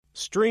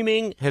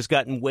Streaming has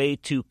gotten way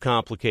too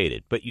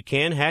complicated, but you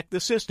can hack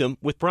the system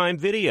with Prime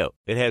Video.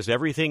 It has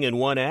everything in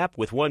one app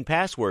with one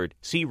password.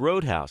 See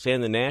Roadhouse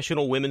and the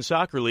National Women's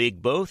Soccer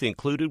League both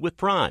included with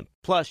Prime.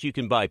 Plus, you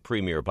can buy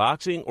Premier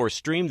Boxing or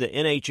stream the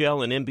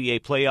NHL and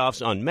NBA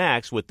playoffs on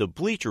Max with the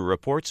Bleacher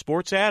Report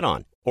Sports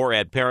add-on. Or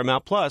add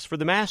Paramount Plus for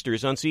the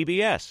Masters on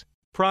CBS.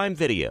 Prime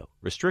Video.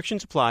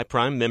 Restrictions apply.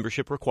 Prime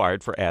membership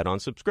required for add-on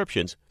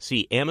subscriptions.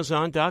 See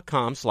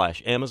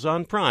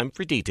Amazon.com/Amazon Prime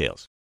for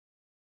details.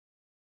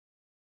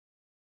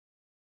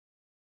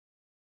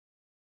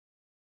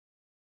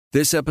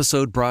 This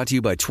episode brought to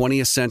you by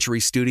 20th Century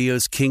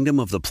Studios' Kingdom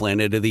of the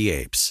Planet of the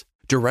Apes.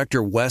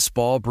 Director Wes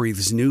Ball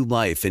breathes new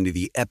life into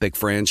the epic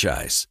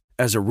franchise.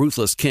 As a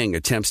ruthless king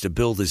attempts to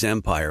build his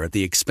empire at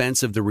the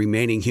expense of the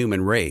remaining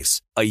human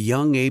race, a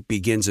young ape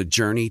begins a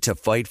journey to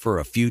fight for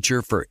a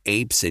future for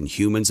apes and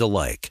humans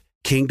alike.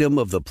 Kingdom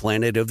of the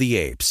Planet of the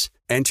Apes.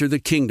 Enter the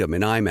kingdom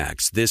in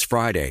IMAX this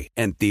Friday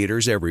and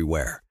theaters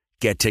everywhere.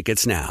 Get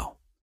tickets now.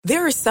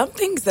 There are some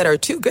things that are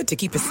too good to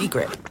keep a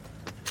secret.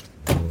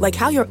 Like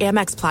how your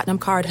Amex Platinum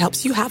card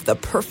helps you have the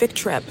perfect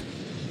trip.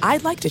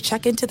 I'd like to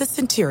check into the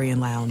Centurion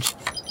Lounge.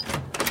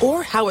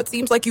 Or how it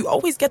seems like you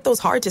always get those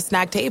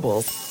hard-to-snag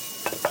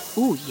tables.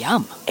 Ooh,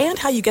 yum. And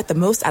how you get the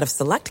most out of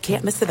select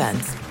can't-miss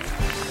events.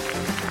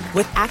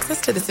 With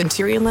access to the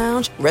Centurion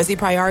Lounge, Resi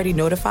Priority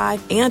Notified,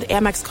 and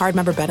Amex card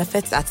member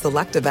benefits at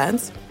select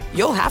events,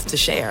 you'll have to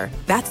share.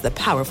 That's the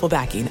powerful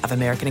backing of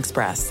American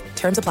Express.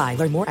 Terms apply.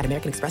 Learn more at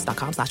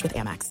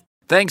americanexpress.com/withAmex.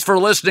 Thanks for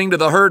listening to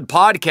the Herd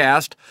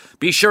Podcast.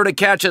 Be sure to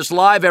catch us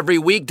live every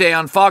weekday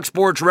on Fox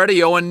Sports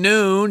Radio at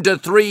noon to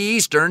 3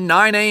 Eastern,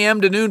 9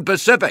 a.m. to noon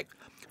Pacific.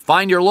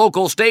 Find your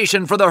local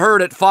station for the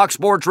Herd at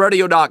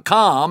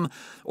foxsportsradio.com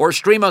or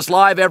stream us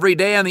live every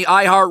day on the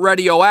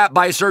iHeartRadio app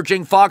by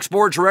searching Fox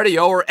Sports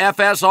Radio or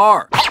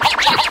FSR. Now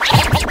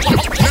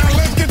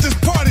let's get this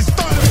party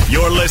started.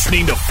 You're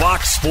listening to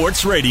Fox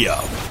Sports Radio.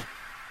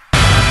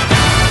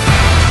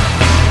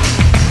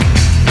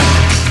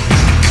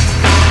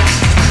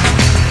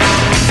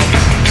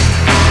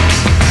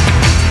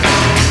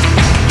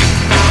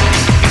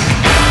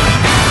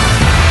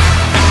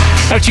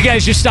 How about you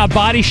guys just stop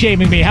body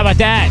shaming me? How about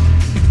that?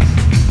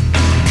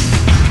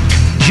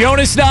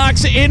 Jonas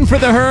Knox in for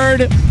the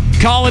Herd.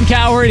 Colin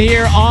Cowherd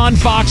here on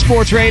Fox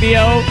Sports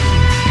Radio.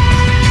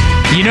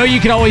 You know you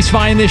can always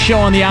find this show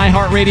on the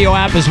iHeartRadio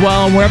app as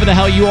well. And wherever the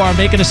hell you are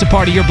making us a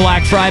part of your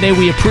Black Friday,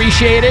 we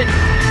appreciate it.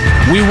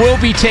 We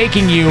will be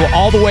taking you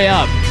all the way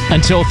up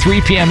until 3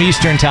 p.m.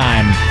 Eastern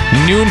Time,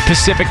 noon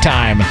Pacific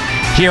Time,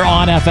 here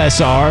on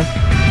FSR.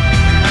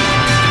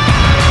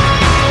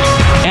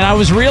 And I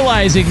was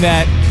realizing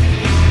that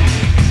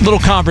little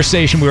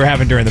conversation we were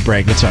having during the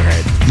break. That's all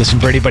right.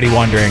 Listen, for anybody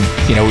wondering,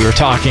 we were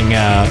talking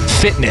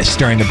fitness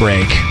during the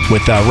break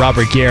with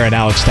Robert Guerra and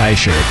Alex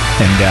Teichert,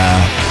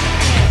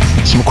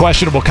 and some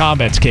questionable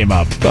comments came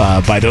up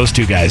by those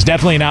two guys.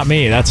 Definitely not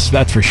me. That's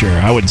for sure.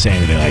 I wouldn't say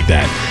anything like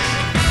that.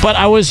 But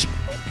I was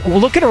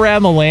looking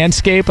around the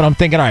landscape, and I'm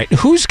thinking, all right,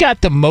 who's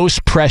got the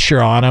most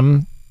pressure on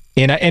him?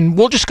 And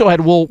we'll just go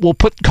ahead. We'll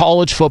put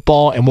college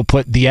football and we'll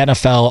put the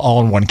NFL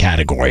all in one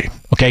category,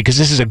 okay? Because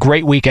this is a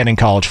great weekend in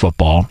college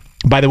football.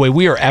 By the way,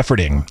 we are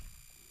efforting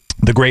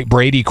the great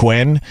Brady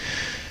Quinn,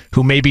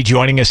 who may be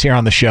joining us here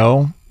on the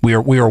show. We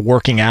are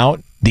working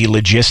out the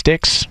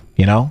logistics,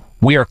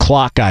 We are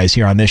clock guys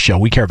here on this show.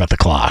 We care about the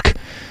clock,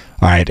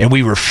 all right? And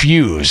we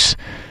refuse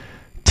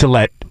to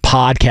let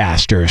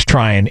podcasters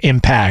try and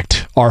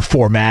impact our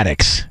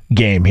formatics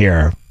game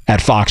here at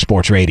Fox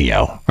Sports Radio.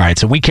 All right,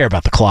 so we care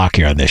about the clock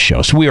here on this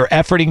show. So we are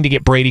efforting to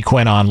get Brady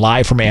Quinn on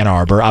live from Ann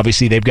Arbor.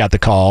 Obviously, they've got the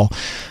call.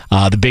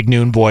 The Big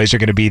Noon boys are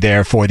going to be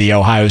there for the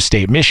Ohio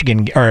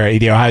State-Michigan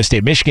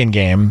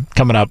game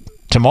coming up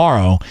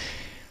tomorrow.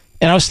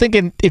 And I was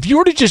thinking, if you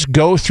were to just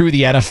go through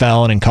the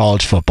NFL and in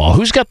college football,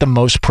 who's got the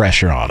most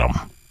pressure on them?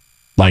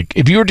 Like,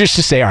 if you were just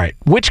to say, all right,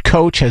 which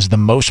coach has the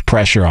most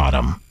pressure on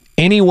them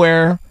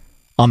anywhere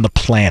on the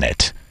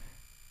planet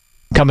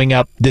coming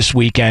up this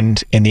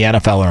weekend in the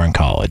NFL or in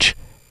college?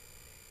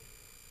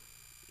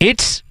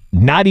 It's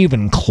not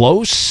even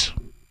close.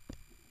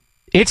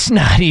 It's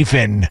not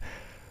even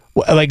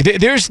like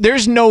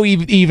there's no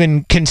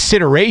even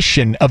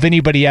consideration of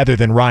anybody other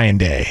than Ryan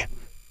Day.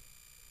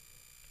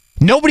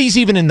 Nobody's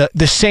even in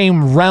the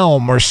same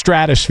realm or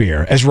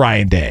stratosphere as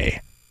Ryan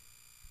Day.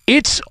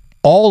 It's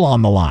all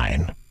on the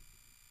line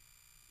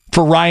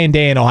for Ryan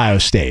Day and Ohio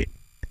State.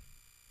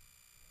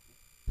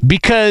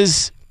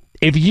 Because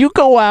if you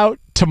go out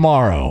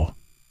tomorrow,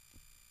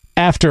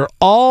 after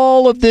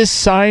all of this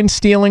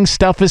sign-stealing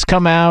stuff has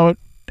come out,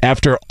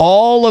 after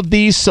all of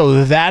these,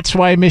 so that's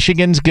why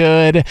Michigan's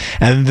good,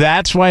 and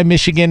that's why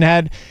Michigan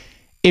had...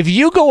 If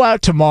you go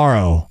out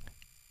tomorrow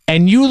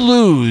and you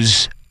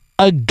lose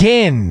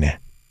again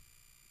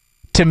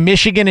to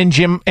Michigan and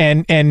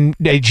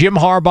a Jim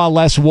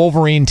Harbaugh-less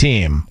Wolverine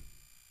team,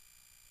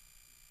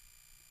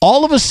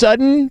 all of a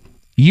sudden,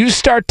 you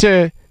start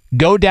to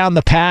go down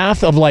the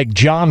path of like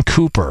John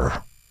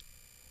Cooper,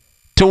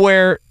 to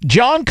where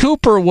John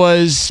Cooper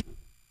was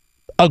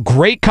a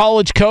great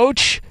college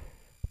coach,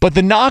 But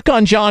the knock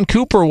on John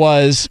Cooper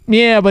was,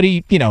 yeah, but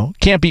he,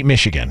 can't beat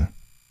Michigan.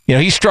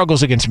 He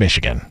struggles against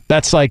Michigan.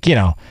 That's like,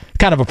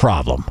 kind of a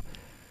problem.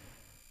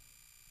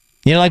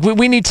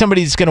 We need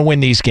somebody that's going to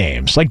win these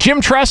games. Like Jim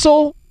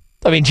Tressel,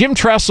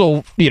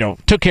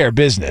 took care of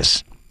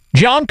business.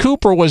 John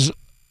Cooper won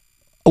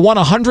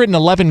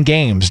 111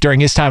 games during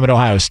his time at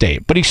Ohio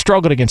State, but he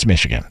struggled against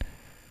Michigan.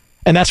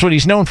 And that's what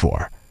he's known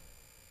for.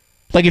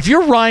 Like, if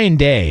you're Ryan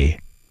Day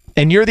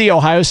and you're the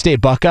Ohio State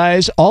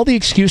Buckeyes, all the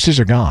excuses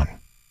are gone.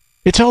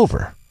 It's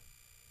over.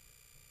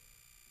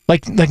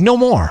 Like no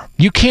more.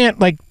 You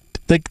can't,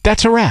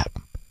 that's a wrap.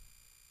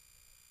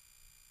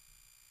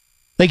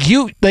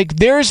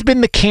 There's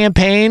been the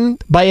campaign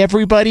by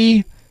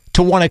everybody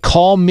to want to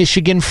call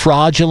Michigan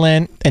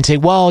fraudulent and say,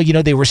 well,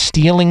 they were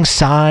stealing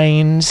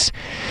signs,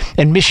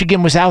 and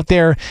Michigan was out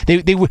there.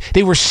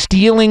 They were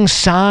stealing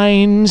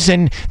signs,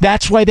 and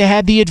that's why they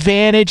had the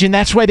advantage, and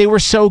that's why they were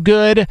so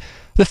good.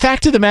 The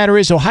fact of the matter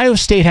is, Ohio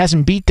State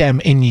hasn't beat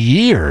them in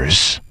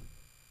years.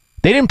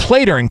 They didn't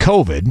play during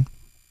COVID.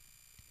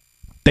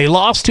 They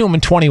lost to them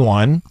in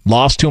 21,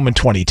 lost to them in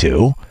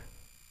 22.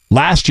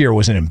 Last year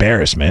was an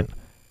embarrassment.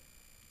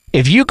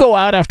 If you go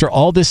out after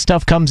all this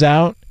stuff comes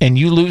out and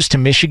you lose to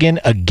Michigan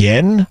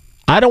again,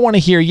 I don't want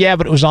to hear, yeah,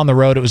 but it was on the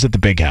road. It was at the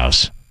Big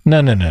House.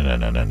 No.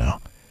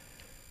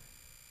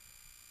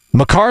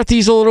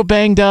 McCarthy's a little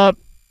banged up.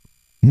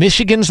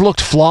 Michigan's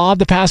looked flawed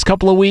the past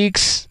couple of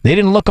weeks. They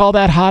didn't look all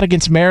that hot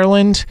against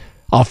Maryland.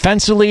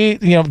 Offensively,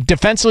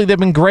 defensively they've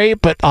been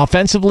great, but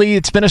offensively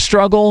it's been a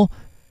struggle.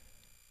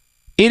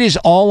 It is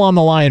all on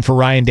the line for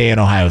Ryan Day and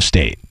Ohio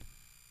State.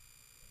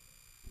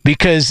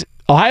 Because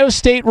Ohio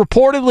State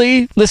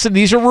reportedly, listen,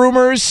 these are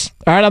rumors.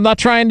 All right,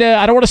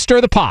 I don't want to stir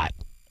the pot.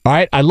 All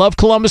right, I love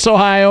Columbus,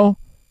 Ohio. All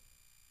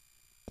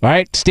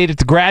right, stayed at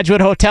the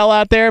Graduate Hotel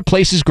out there.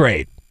 Place is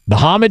great. The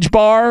Homage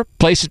Bar,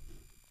 place,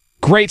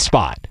 great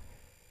spot.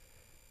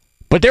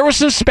 But there was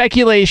some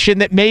speculation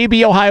that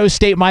maybe Ohio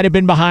State might have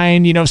been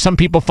behind, some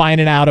people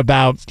finding out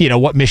about,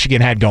 what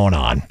Michigan had going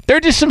on.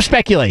 There's just some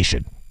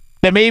speculation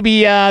that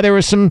maybe there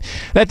was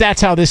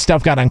that's how this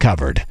stuff got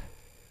uncovered.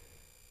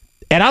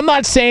 And I'm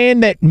not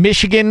saying that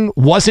Michigan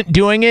wasn't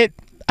doing it.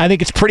 I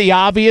think it's pretty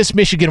obvious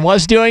Michigan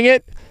was doing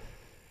it.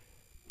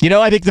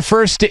 I think the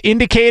first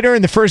indicator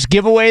and the first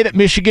giveaway that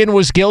Michigan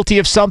was guilty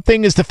of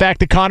something is the fact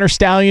that Connor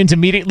Stallions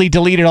immediately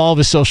deleted all of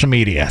his social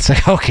media. It's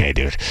like, okay,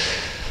 dude.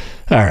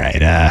 All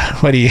right,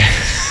 what do you...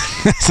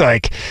 It's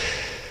like,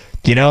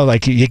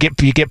 you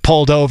get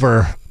pulled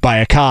over by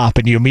a cop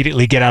and you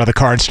immediately get out of the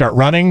car and start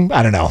running.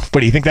 I don't know. But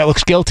do you think that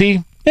looks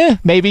guilty?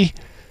 Maybe.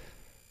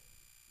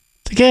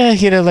 Yeah,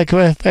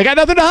 I got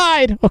nothing to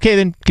hide. Okay,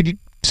 then, can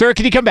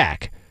you come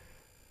back?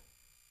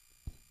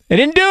 I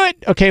didn't do it.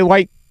 Okay,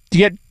 why?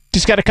 You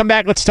just got to come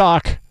back. Let's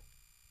talk.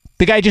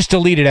 The guy just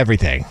deleted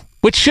everything,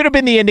 which should have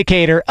been the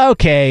indicator.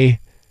 Okay,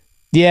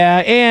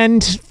 yeah,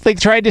 and they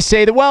tried to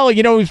say that, well,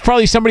 it was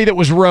probably somebody that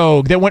was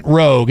rogue, that went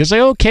rogue. It's like,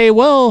 okay,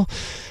 well,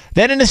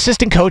 then an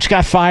assistant coach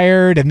got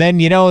fired, and then,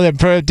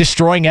 they're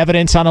destroying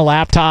evidence on a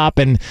laptop.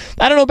 And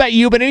I don't know about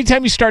you, but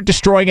anytime you start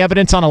destroying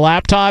evidence on a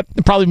laptop,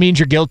 it probably means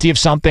you're guilty of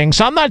something.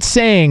 So I'm not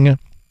saying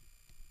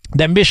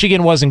that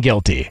Michigan wasn't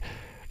guilty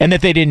and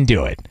that they didn't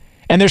do it.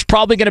 And there's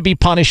probably going to be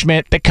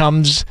punishment that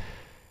comes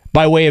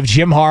by way of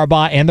Jim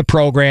Harbaugh and the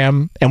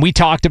program. And we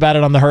talked about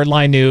it on the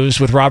Herdline News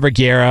with Robert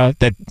Guerra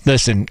that,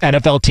 listen,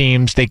 NFL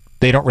teams, they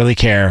don't really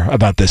care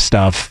about this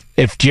stuff.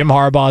 If Jim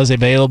Harbaugh is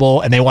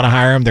available and they want to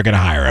hire him, they're going to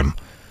hire him.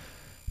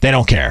 They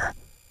don't care.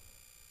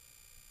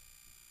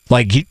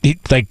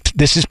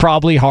 This is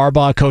probably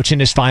Harbaugh coaching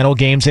his final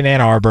games in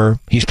Ann Arbor.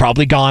 He's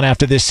probably gone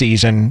after this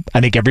season.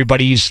 I think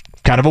everybody's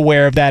kind of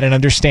aware of that and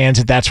understands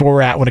that that's where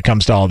we're at when it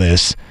comes to all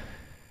this.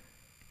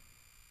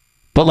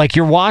 But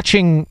you're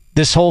watching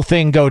this whole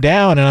thing go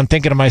down, and I'm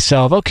thinking to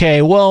myself,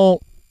 okay,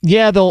 well,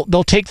 yeah,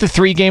 they'll take the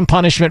 3-game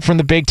punishment from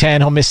the Big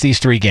Ten. He'll miss these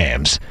 3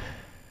 games.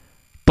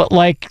 But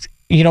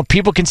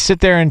people can sit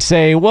there and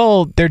say,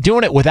 well, they're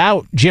doing it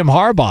without Jim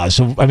Harbaugh.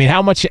 So,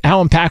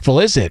 how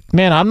impactful is it?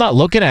 Man, I'm not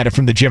looking at it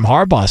from the Jim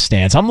Harbaugh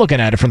stance. I'm looking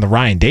at it from the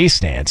Ryan Day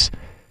stance.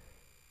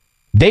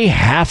 They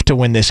have to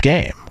win this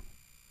game.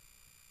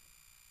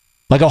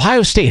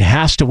 Ohio State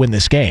has to win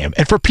this game.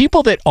 And for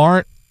people that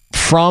aren't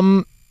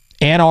from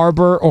Ann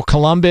Arbor or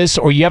Columbus,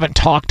 or you haven't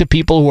talked to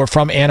people who are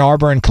from Ann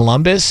Arbor and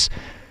Columbus,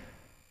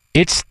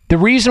 it's the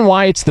reason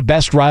why it's the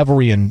best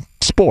rivalry in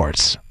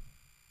sports.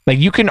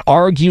 You can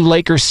argue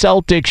Lakers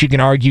Celtics, you can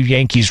argue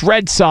Yankees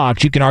Red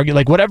Sox, you can argue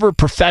whatever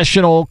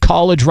professional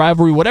college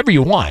rivalry, whatever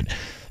you want.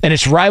 And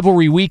it's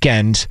rivalry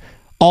weekend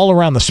all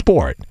around the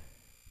sport.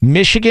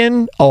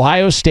 Michigan,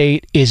 Ohio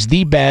State is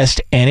the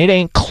best, and it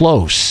ain't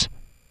close.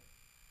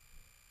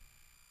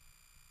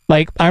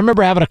 I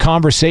remember having a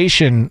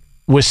conversation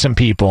with some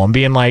people and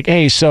being like,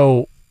 hey,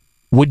 so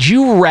would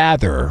you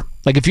rather,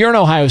 if you're an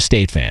Ohio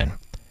State fan,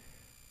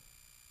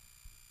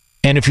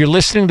 and if you're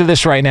listening to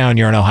this right now and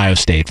you're an Ohio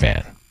State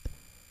fan,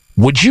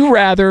 would you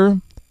rather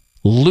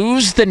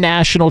lose the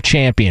national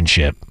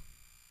championship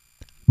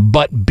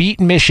but beat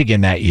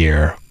Michigan that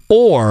year,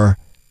 or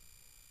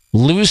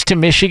lose to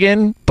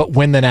Michigan, but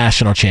win the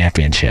national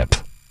championship.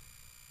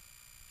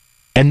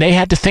 And they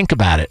had to think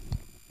about it.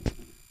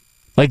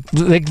 Like,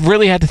 they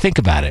really had to think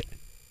about it.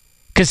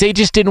 Because they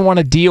just didn't want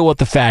to deal with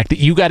the fact that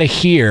you got to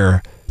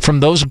hear from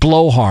those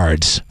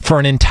blowhards for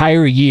an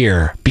entire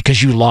year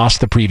because you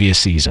lost the previous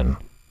season.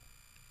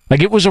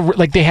 Like, it was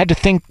like they had to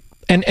think,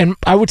 and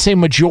I would say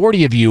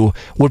majority of you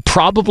would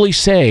probably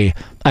say,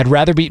 I'd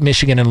rather beat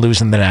Michigan and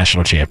lose in the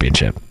national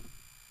championship.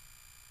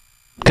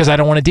 Because I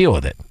don't want to deal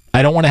with it.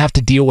 I don't want to have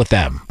to deal with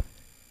them.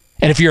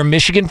 And if you're a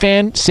Michigan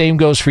fan, same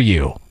goes for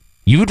you.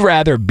 You'd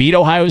rather beat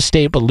Ohio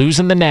State but lose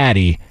in the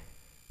Natty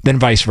than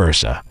vice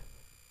versa.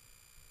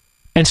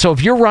 And so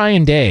if you're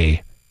Ryan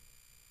Day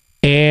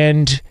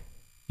and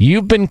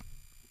you've been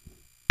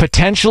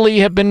potentially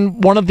have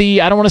been one of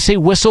the, I don't want to say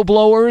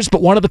whistleblowers,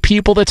 but one of the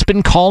people that's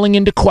been calling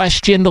into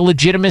question the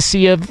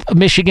legitimacy of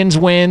Michigan's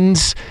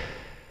wins,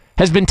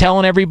 has been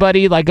telling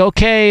everybody, like,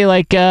 okay,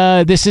 like,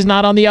 this is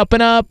not on the up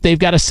and up. They've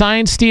got a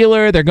sign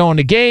stealer. They're going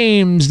to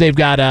games. They've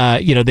got,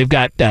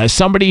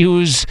 somebody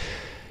who's,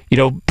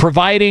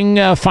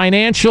 providing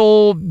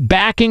financial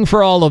backing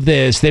for all of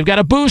this. They've got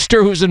a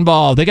booster who's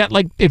involved. They got,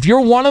 like, if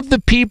you're one of the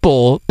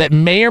people that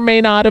may or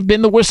may not have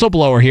been the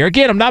whistleblower here,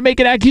 again, I'm not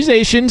making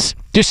accusations,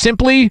 just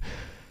simply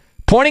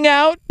pointing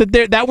out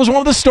that that was one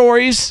of the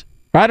stories,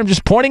 right? I'm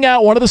just pointing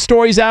out one of the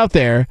stories out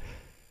there.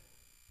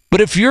 But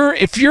if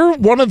you're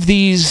one of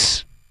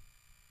these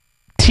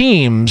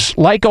teams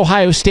like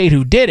Ohio State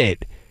who did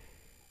it,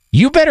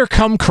 you better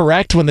come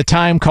correct when the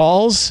time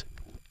calls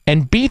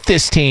and beat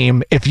this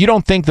team if you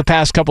don't think the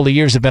past couple of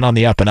years have been on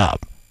the up and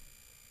up.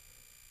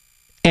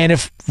 And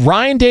if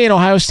Ryan Day and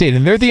Ohio State,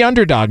 and they're the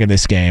underdog in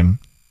this game,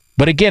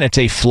 but again, it's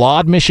a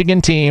flawed Michigan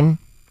team.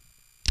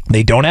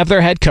 They don't have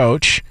their head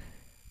coach.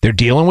 They're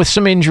dealing with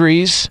some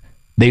injuries.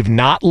 They've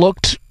not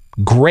looked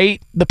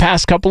great the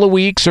past couple of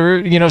weeks, or,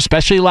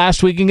 especially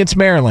last week against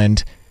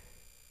Maryland.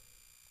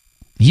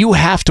 You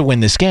have to win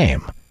this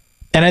game.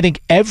 And I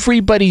think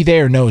everybody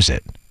there knows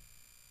it.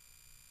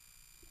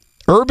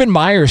 Urban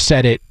Meyer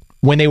said it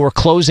when they were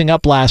closing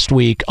up last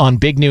week on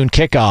Big Noon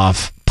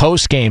Kickoff,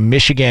 post-game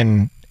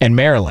Michigan and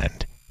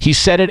Maryland. He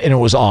said it, and it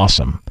was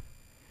awesome.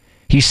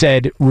 He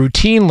said,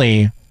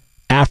 routinely,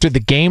 after the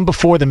game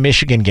before the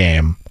Michigan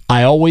game,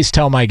 I always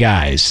tell my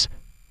guys,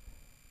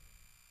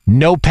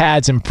 no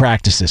pads in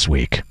practice this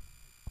week.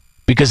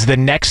 Because the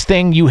next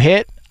thing you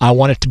hit, I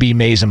want it to be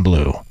maize and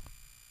blue.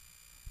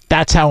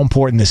 That's how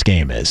important this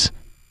game is.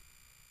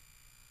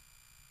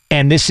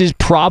 And this is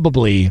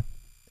probably,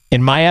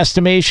 in my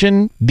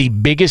estimation, the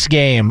biggest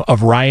game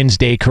of Ryan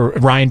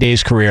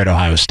Day's career at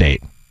Ohio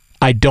State.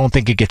 I don't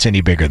think it gets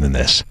any bigger than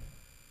this.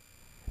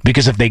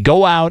 Because if they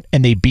go out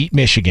and they beat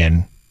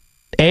Michigan,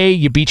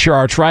 you beat your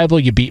arch rival,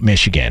 you beat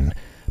Michigan.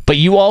 But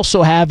you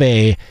also have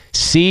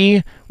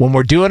when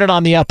we're doing it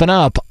on the up and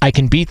up, I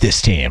can beat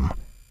this team.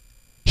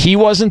 He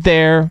wasn't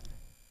there.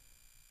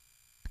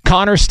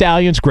 Connor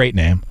Stalions, great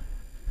name.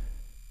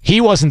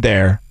 He wasn't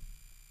there.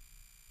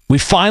 We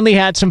finally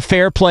had some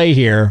fair play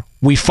here.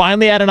 We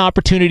finally had an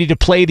opportunity to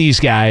play these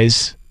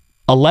guys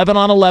 11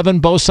 on 11,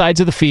 both sides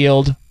of the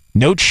field.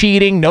 No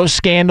cheating, no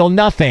scandal,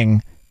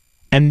 nothing.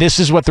 And this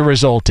is what the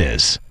result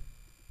is.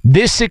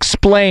 This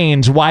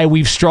explains why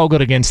we've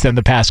struggled against them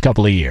the past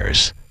couple of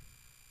years.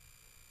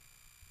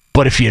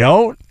 But if you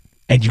don't,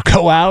 and you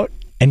go out,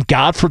 and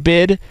God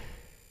forbid,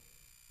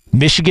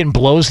 Michigan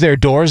blows their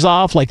doors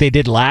off like they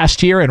did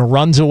last year and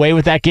runs away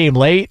with that game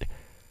late,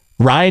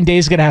 Ryan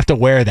Day's going to have to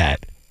wear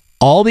that.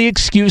 All the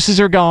excuses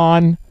are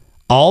gone.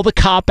 All the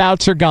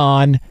cop-outs are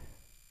gone.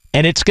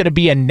 And it's going to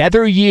be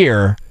another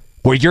year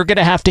where you're going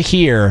to have to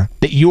hear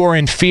that you are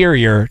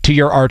inferior to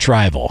your arch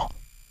rival.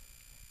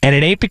 And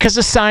it ain't because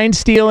of sign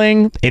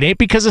stealing. It ain't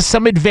because of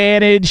some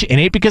advantage. It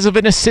ain't because of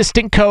an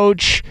assistant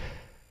coach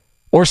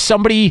or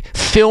somebody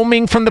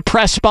filming from the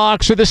press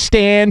box or the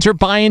stands or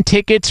buying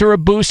tickets or a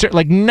booster.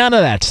 Like, none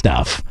of that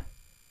stuff.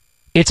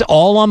 It's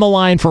all on the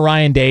line for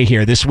Ryan Day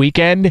here this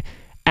weekend.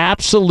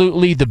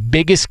 Absolutely the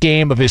biggest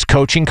game of his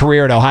coaching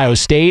career at Ohio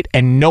State,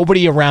 and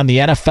nobody around the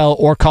NFL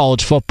or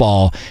college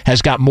football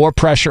has got more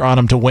pressure on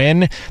him to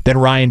win than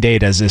Ryan Day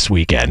does this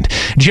weekend.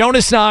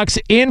 Jonas Knox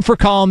in for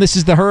Colin. This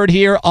is The Herd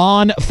here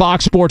on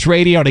Fox Sports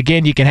Radio. And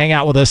again, you can hang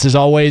out with us as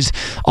always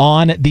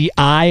on the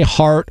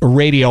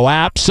iHeartRadio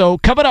app. So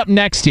coming up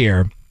next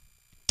here,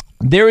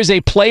 there is a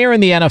player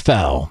in the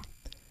NFL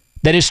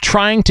that is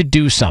trying to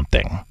do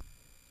something.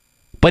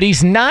 But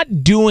he's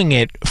not doing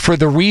it for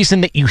the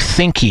reason that you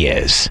think he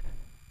is.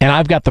 And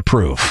I've got the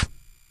proof.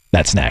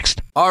 That's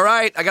next. All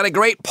right, I got a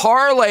great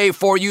parlay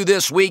for you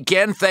this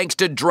weekend thanks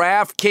to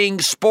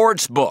DraftKings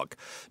Sportsbook.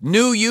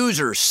 New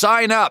users,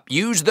 sign up.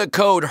 Use the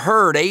code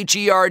HERD,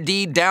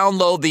 H-E-R-D.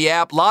 Download the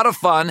app. Lot of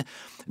fun.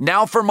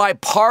 Now for my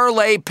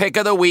parlay pick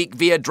of the week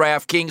via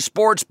DraftKings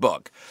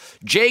Sportsbook.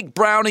 Jake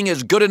Browning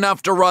is good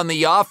enough to run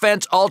the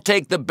offense. I'll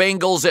take the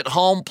Bengals at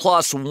home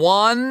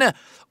 +1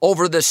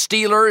 over the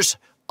Steelers.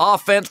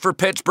 Offense for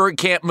Pittsburgh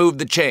can't move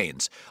the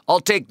chains.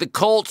 I'll take the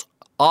Colts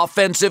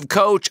Offensive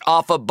coach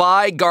off a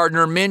bye,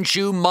 Gardner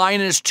Minshew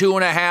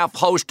 -2.5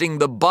 hosting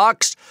the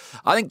Bucs.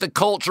 I think the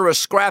Colts are a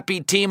scrappy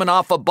team, and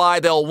off a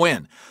bye they'll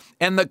win.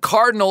 And the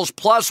Cardinals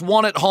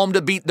 +1 at home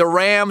to beat the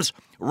Rams.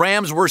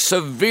 Rams were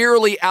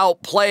severely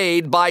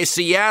outplayed by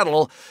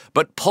Seattle,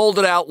 but pulled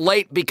it out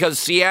late because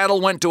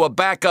Seattle went to a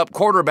backup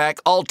quarterback.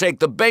 I'll take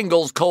the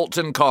Bengals, Colts,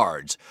 and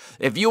Cards.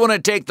 If you want to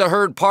take the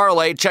Herd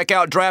parlay, check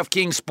out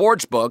DraftKings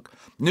Sportsbook.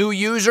 New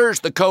users,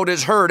 the code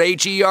is HERD,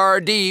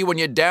 H-E-R-D, when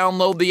you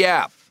download the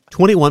app.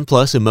 21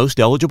 plus in most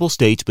eligible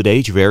states, but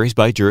age varies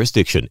by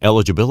jurisdiction.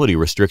 Eligibility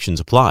restrictions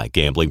apply.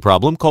 Gambling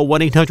problem? Call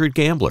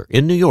 1-800-GAMBLER.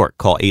 In New York,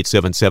 call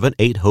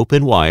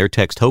 877-8-HOPE-NY or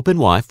text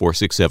HOPE-NY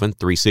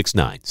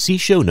 467-369. See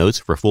show notes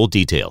for full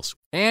details.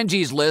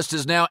 Angie's List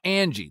is now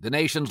Angie, the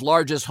nation's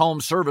largest home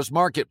service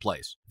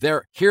marketplace.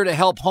 They're here to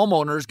help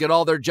homeowners get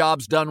all their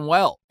jobs done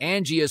well.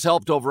 Angie has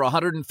helped over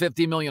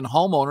 150 million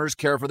homeowners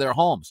care for their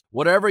homes.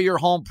 Whatever your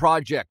home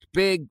project,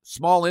 big,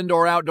 small,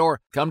 indoor,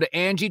 outdoor, come to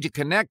Angie to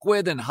connect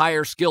with and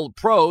hire skilled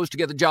pros to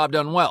get the job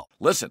done well.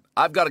 Listen,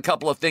 I've got a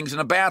couple of things in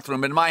a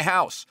bathroom in my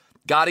house.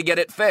 Got to get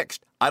it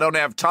fixed. I don't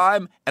have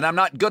time, and I'm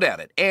not good at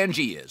it.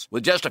 Angie is.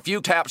 With just a few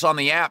taps on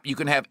the app, you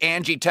can have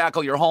Angie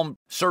tackle your home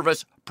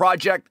service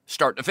project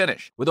start to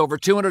finish. With over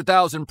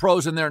 200,000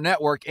 pros in their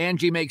network,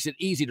 Angie makes it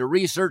easy to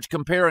research,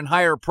 compare, and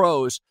hire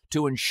pros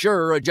to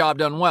ensure a job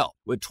done well.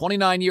 With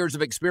 29 years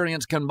of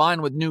experience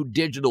combined with new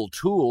digital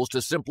tools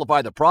to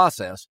simplify the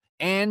process,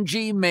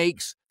 Angie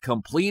makes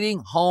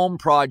completing home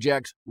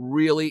projects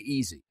really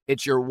easy.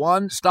 It's your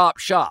one-stop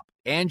shop.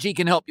 Angie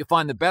can help you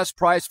find the best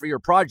price for your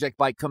project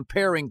by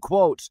comparing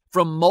quotes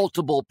from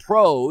multiple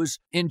pros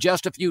in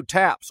just a few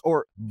taps,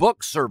 or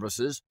book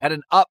services at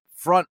an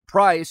upfront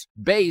price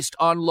based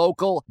on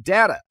local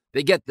data.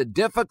 They get the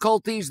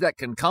difficulties that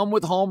can come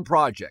with home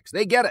projects.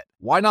 They get it.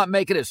 Why not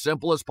make it as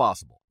simple as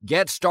possible?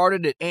 Get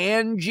started at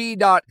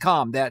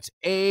Angie.com. That's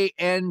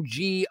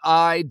ANGI.com,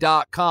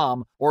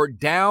 or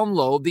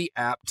download the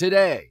app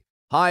today.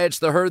 Hi, it's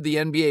the Herd. The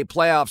NBA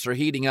playoffs are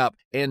heating up,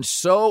 and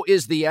so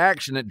is the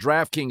action at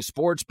DraftKings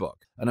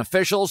Sportsbook, an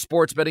official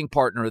sports betting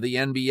partner of the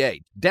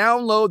NBA.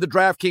 Download the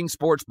DraftKings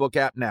Sportsbook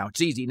app now.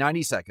 It's easy,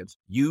 90 seconds.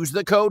 Use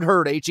the code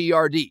HERD,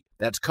 H-E-R-D.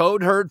 That's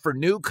code HERD for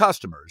new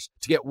customers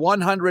to get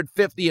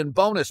 $150 in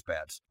bonus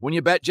bets when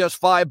you bet just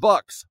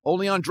 $5.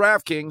 Only on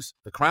DraftKings.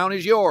 The crown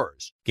is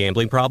yours.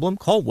 Gambling problem?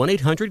 Call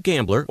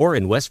 1-800-GAMBLER, or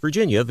in West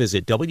Virginia,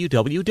 visit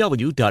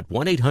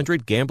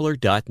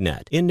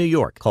www.1800gambler.net. In New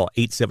York, call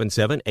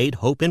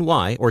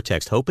 877-8-HOPE-NY or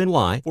text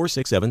HOPE-NY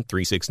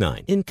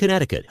 467-369. In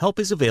Connecticut, help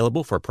is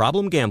available for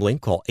problem gambling.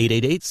 Call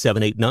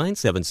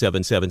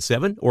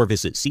 888-789-7777 or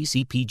visit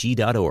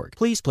ccpg.org.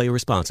 Please play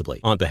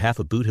responsibly. On behalf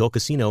of Boot Hill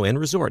Casino and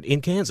Resort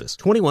in Kansas,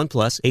 21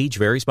 plus, age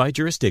varies by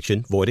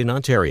jurisdiction, void in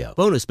Ontario.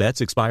 Bonus bets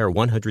expire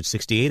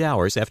 168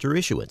 hours after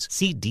issuance.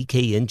 See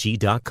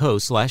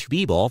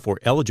dkng.co/bball for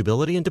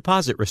eligibility and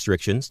deposit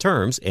restrictions,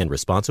 terms, and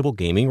responsible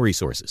gaming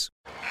resources.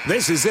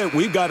 This is it.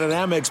 We've got an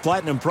Amex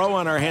Platinum Pro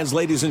on our hands,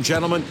 ladies and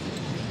gentlemen.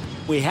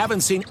 We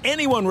haven't seen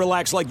anyone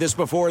relax like this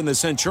before in the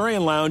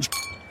Centurion Lounge.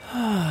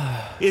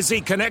 Is he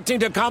connecting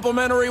to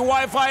complimentary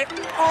Wi-Fi?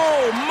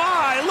 Oh,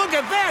 my! Look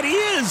at that! He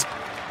is!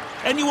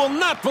 And you will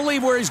not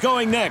believe where he's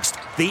going next.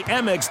 The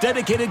Amex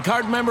dedicated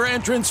card member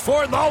entrance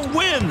for the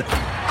win.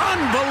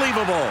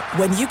 Unbelievable.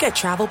 When you get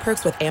travel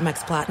perks with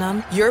Amex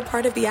Platinum, you're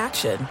part of the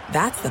action.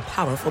 That's the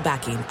powerful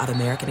backing of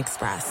American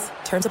Express.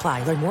 Terms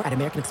apply. Learn more at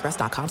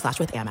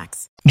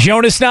americanexpress.com/withAmex.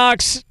 Jonas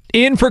Knox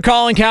in for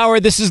Colin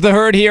Cowherd. This is the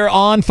Herd here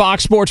on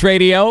Fox Sports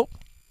Radio.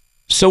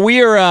 So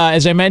we are,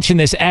 as I mentioned,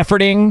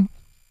 efforting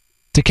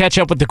to catch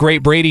up with the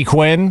great Brady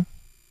Quinn,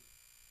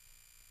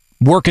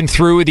 working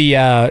through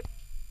the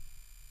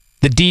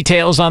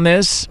details on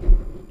this.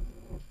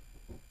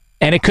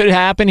 And it could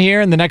happen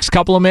here in the next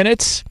couple of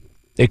minutes.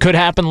 It could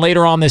happen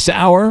later on this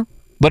hour.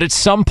 But at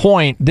some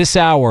point this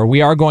hour,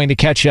 we are going to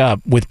catch up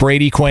with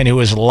Brady Quinn, who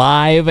is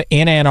live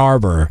in Ann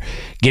Arbor,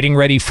 getting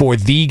ready for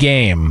the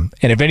game.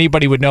 And if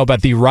anybody would know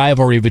about the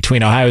rivalry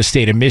between Ohio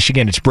State and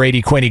Michigan, it's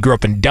Brady Quinn. He grew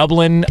up in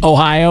Dublin,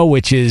 Ohio,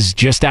 which is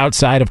just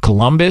outside of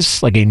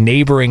Columbus, like a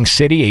neighboring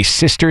city, a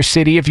sister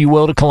city, if you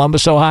will, to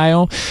Columbus,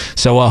 Ohio.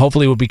 So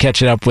hopefully we'll be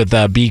catching up with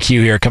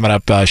BQ here coming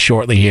up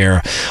shortly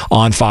here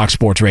on Fox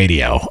Sports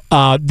Radio.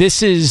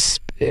 This is...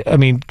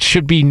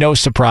 should be no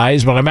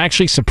surprise, but I'm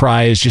actually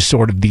surprised just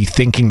sort of the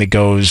thinking that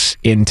goes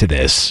into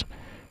this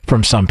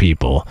from some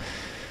people.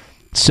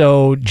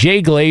 So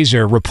Jay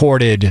Glazer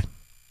reported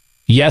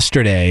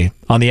yesterday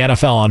on the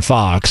NFL on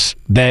Fox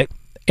that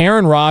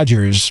Aaron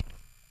Rodgers,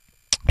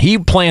 he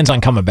plans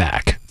on coming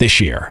back this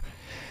year.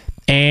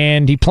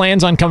 And he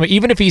plans on coming,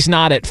 even if he's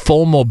not at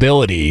full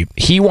mobility,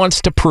 he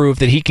wants to prove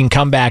that he can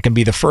come back and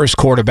be the first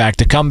quarterback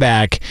to come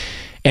back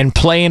and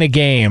play in a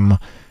game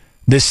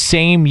the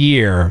same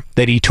year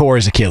that he tore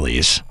his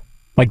Achilles.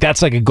 Like,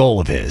 that's like a goal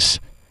of his.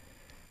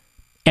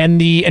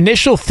 And the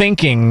initial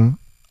thinking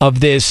of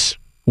this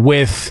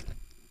with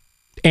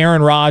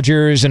Aaron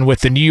Rodgers and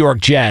with the New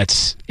York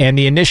Jets, and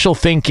the initial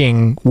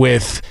thinking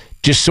with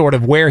just sort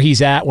of where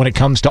he's at when it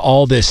comes to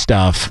all this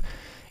stuff,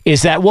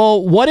 is that,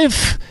 well, what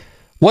if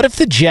What if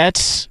the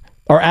Jets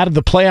are out of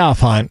the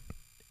playoff hunt?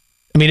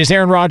 I mean, is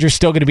Aaron Rodgers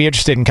still going to be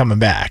interested in coming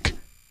back?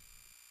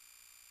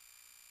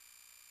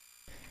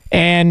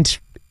 And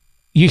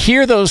you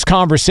hear those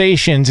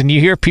conversations and you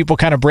hear people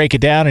kind of break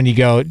it down and you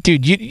go,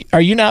 dude,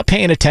 are you not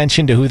paying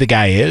attention to who the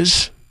guy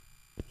is?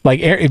 Like,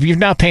 if you're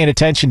not paying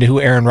attention to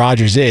who Aaron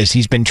Rodgers is,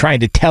 he's been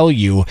trying to tell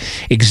you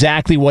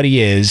exactly what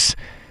he is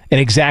and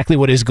exactly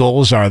what his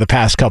goals are the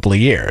past couple of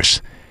years.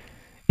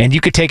 And you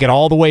could take it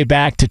all the way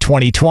back to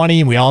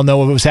 2020, and we all know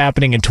what was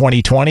happening in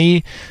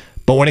 2020.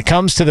 But when it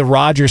comes to the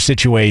Rodgers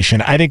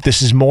situation, I think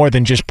this is more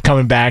than just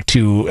coming back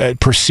to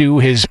pursue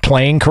his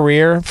playing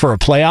career for a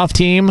playoff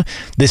team.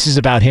 This is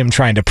about him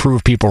trying to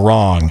prove people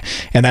wrong.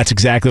 And that's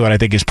exactly what I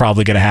think is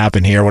probably going to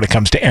happen here when it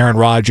comes to Aaron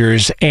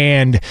Rodgers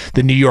and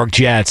the New York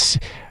Jets.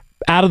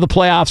 Out of the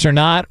playoffs or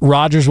not,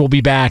 Rodgers will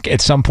be back at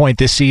some point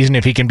this season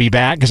if he can be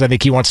back, because I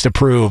think he wants to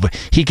prove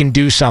he can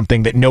do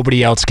something that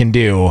nobody else can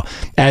do,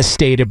 as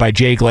stated by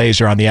Jay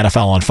Glazer on the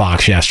NFL on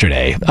Fox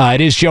yesterday.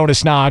 It is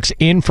Jonas Knox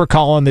in for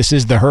Colin. This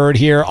is The Herd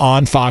here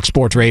on Fox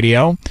Sports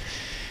Radio.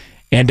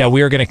 And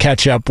we are going to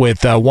catch up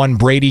with one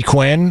Brady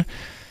Quinn.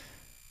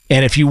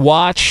 And if you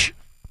watch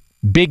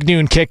Big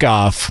Noon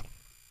Kickoff,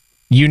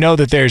 you know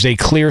that there's a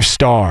clear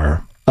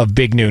star of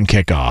Big Noon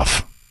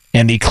Kickoff.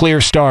 And the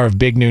clear star of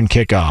Big Noon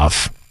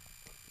Kickoff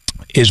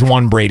is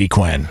one Brady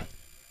Quinn.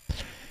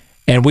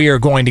 And we are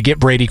going to get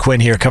Brady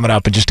Quinn here coming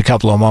up in just a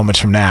couple of moments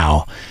from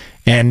now.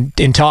 And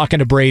in talking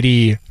to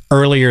Brady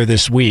earlier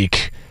this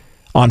week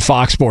on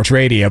Fox Sports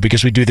Radio,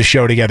 because we do the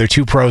show together,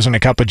 Two Pros and a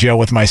Cup of Joe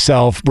with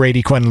myself,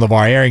 Brady Quinn, and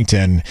LeVar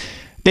Arrington,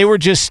 they were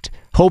just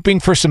hoping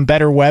for some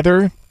better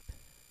weather.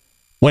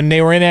 When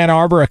they were in Ann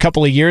Arbor a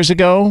couple of years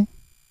ago,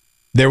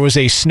 there was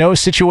a snow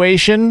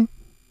situation.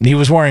 He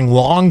was wearing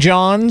long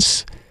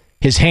johns.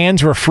 His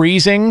hands were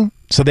freezing,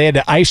 so they had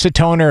to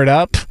isotoner it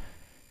up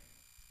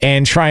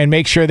and try and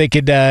make sure they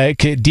could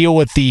deal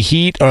with the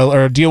heat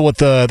or deal with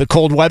the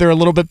cold weather a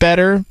little bit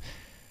better.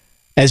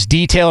 As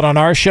detailed on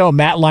our show,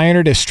 Matt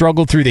Leinart has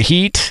struggled through the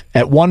heat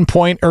at one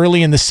point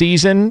early in the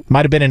season.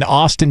 Might have been in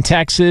Austin,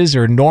 Texas,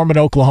 or Norman,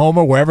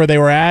 Oklahoma, wherever they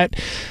were at.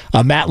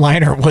 Matt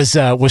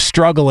Leinart was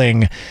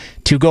struggling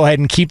to go ahead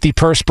and keep the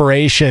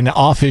perspiration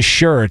off his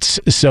shirts.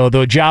 So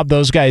the job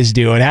those guys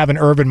do, and having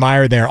Urban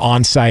Meyer there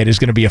on site is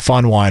going to be a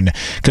fun one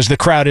because the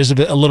crowd is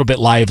a little bit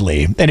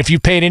lively. And if you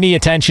paid any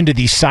attention to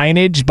the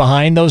signage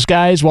behind those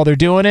guys while they're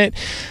doing it,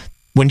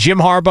 when Jim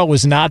Harbaugh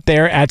was not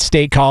there at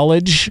State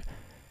College,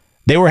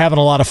 they were having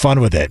a lot of fun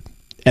with it.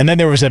 And then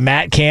there was a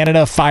Matt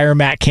Canada, Fire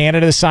Matt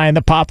Canada sign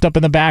that popped up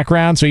in the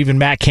background. So even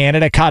Matt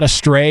Canada caught a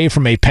stray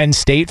from a Penn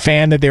State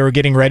fan that they were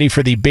getting ready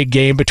for the big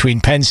game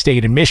between Penn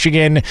State and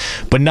Michigan.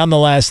 But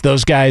nonetheless,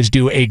 those guys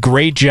do a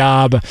great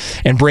job.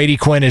 And Brady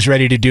Quinn is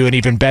ready to do an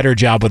even better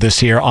job with us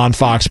here on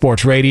Fox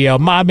Sports Radio.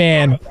 My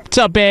man, what's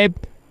up, babe?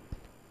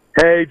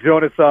 Hey,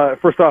 Jonas.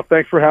 First off,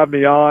 thanks for having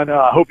me on.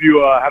 I hope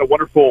you had a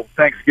wonderful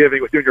Thanksgiving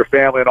with you and your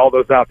family and all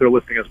those out there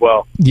listening as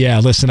well. Yeah,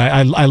 listen,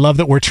 I love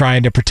that we're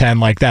trying to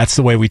pretend like that's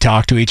the way we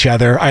talk to each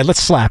other. All right,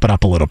 let's slap it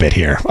up a little bit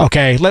here,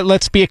 okay?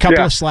 Let's be a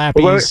couple of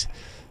slappies.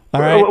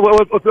 All right?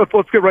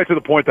 Let's get right to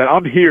the point then.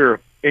 I'm here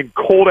in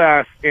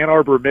cold-ass Ann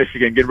Arbor,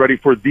 Michigan, getting ready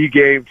for the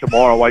game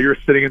tomorrow while you're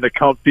sitting in the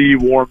comfy,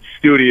 warm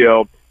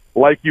studio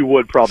like you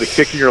would probably,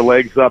 kicking your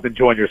legs up,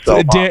 enjoying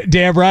yourself.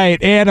 Damn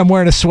right. And I'm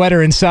wearing a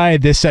sweater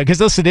inside this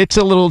because listen, it's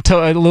a little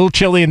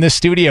chilly in this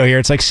studio here.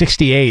 It's like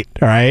 68.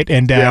 All right,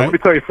 and let me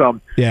tell you something.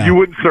 Yeah. You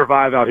wouldn't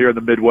survive out here in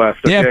the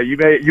Midwest. Okay,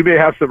 yeah. You may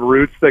have some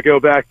roots that go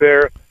back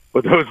there,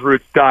 but those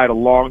roots died a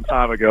long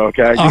time ago.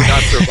 Okay, you would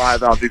not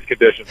survive out in these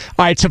conditions.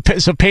 All right,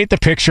 so paint the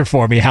picture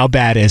for me. How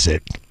bad is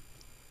it?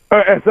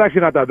 It's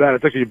actually not that bad.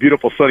 It's actually a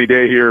beautiful sunny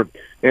day here in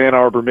Ann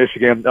Arbor,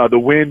 Michigan. The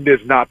wind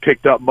is not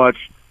picked up much.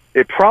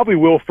 It probably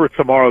will for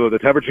tomorrow, though. The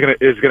temperature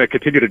is going to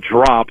continue to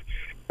drop,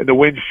 and the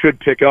wind should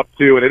pick up,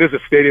 too. And it is a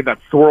stadium that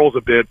swirls a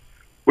bit,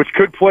 which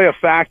could play a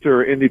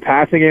factor in the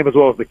passing game as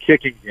well as the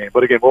kicking game.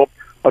 But, again,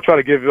 I'll try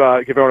to give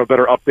everyone a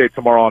better update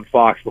tomorrow on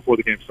Fox before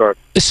the game starts.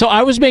 So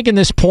I was making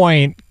this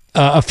point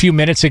a few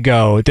minutes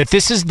ago that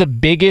this is the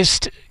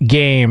biggest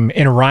game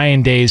in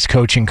Ryan Day's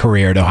coaching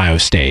career at Ohio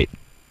State.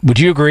 Would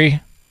you agree?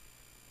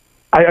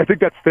 I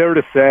think that's fair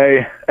to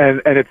say, and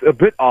it's a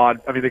bit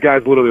odd. I mean, the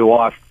guy's literally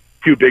lost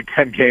 2 Big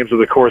Ten games over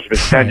the course of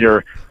his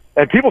tenure.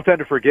 And people tend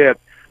to forget,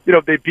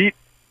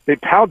 they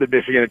pounded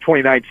Michigan in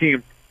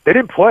 2019. They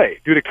didn't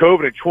play due to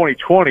COVID in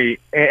 2020.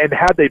 And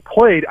had they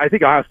played, I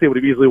think Ohio State would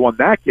have easily won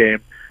that game.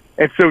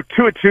 And so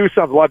 2-2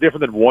 sounds a lot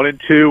different than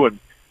 1-2. And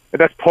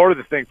that's part of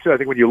the thing, too. I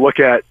think when you look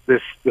at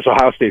this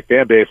Ohio State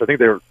fan base, I think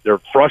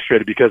they're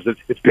frustrated because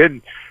it's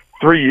been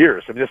 3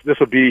 years. I mean, this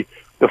will be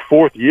the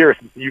 4th year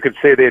since you can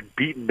say they had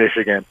beaten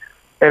Michigan.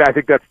 And I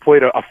think that's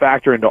played a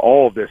factor into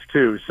all of this,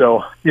 too.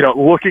 So,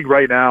 looking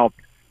right now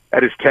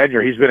at his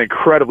tenure, he's been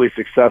incredibly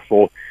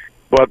successful.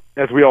 But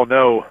as we all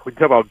know, we can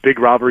talk about big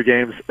rivalry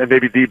games and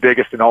maybe the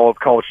biggest in all of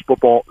college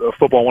football,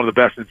 one of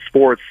the best in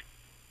sports.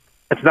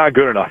 It's not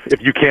good enough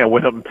if you can't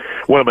win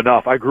them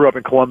enough. I grew up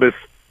in Columbus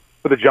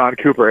for the John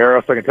Cooper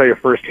era, so I can tell you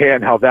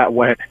firsthand how that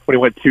went when he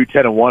went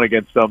 2-10-1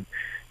 against them.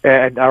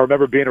 And I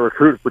remember being a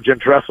recruit for Jim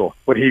Tressel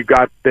when he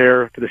got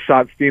there to the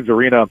Schottensteins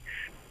Arena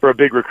for a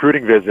big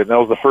recruiting visit. And that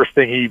was the first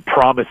thing he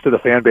promised to the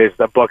fan base,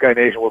 that Buckeye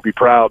Nation would be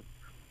proud.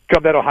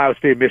 Come that Ohio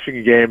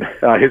State-Michigan game,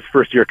 his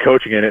first year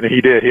coaching in it, and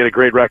he did. He had a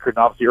great record, and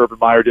obviously Urban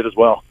Meyer did as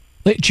well.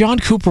 John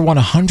Cooper won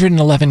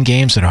 111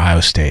 games at Ohio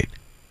State.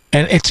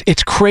 And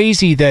it's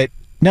crazy that,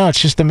 no, it's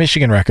just the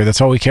Michigan record. That's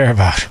all we care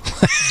about.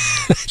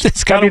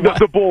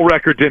 The bowl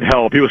record didn't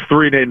help. He was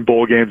 3-8 in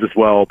bowl games as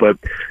well. But,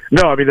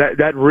 no, I mean,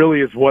 that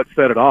really is what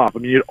set it off. I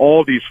mean, you had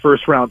all these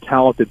first-round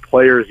talented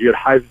players. You had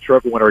Heisman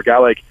Trophy winner, a guy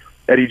like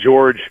Eddie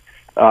George.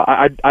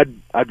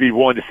 I'd be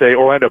willing to say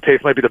Orlando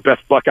Pace might be the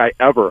best Buckeye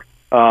ever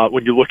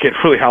when you look at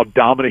really how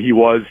dominant he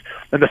was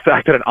and the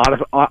fact that an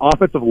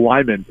offensive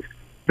lineman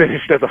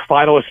finished as a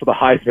finalist for the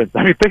Heisman.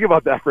 I mean, think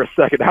about that for a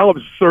second. How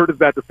absurd is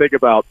that to think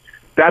about?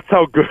 That's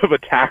how good of a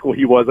tackle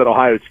he was at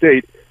Ohio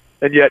State,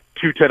 and yet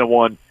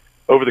 2-10-1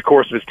 over the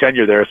course of his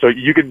tenure there. So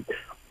you can,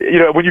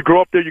 when you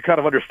grow up there, you kind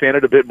of understand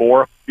it a bit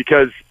more,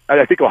 because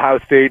I think Ohio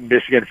State and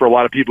Michigan, for a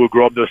lot of people who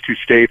grow up in those two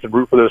states and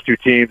root for those two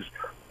teams,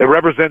 it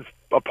represents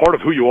a part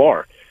of who you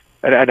are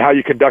and how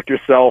you conduct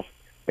yourself,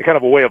 and kind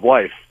of a way of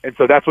life. And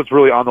so that's what's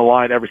really on the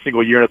line every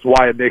single year, and that's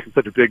why it makes it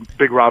such a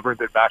big rivalry and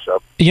big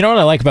matchup. You know what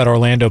I like about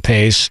Orlando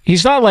Pace?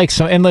 He's not like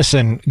some, and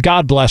listen,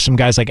 God bless some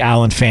guys like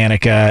Alan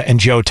Faneca and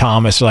Joe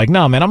Thomas are like,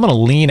 no, man, I'm going to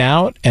lean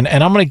out, and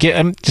I'm going to get,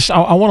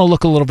 I want to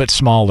look a little bit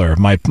smaller,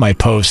 my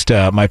post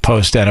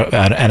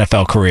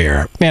NFL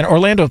career. Man,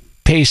 Orlando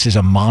Pace is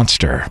a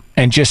monster,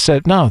 and just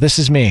said, no, this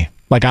is me.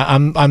 Like,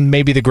 I'm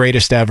maybe the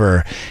greatest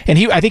ever.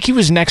 And I think he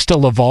was next to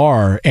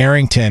LeVar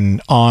Arrington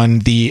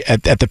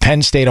at the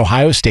Penn State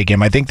Ohio State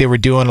game. I think they were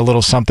doing a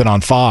little something on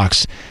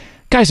Fox.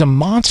 Guy's a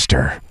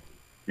monster.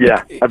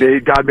 Yeah, I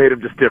mean, God made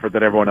him just different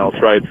than everyone else,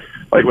 right?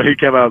 Like, when he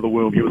came out of the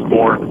womb, he was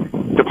born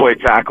to play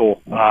tackle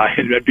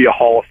and be a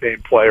Hall of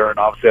Fame player, and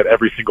obviously at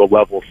every single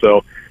level.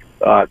 So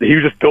he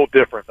was just built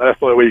different. That's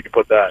the only way you can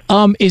put that.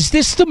 Is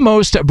this the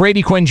most...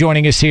 Brady Quinn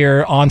joining us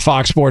here on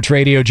Fox Sports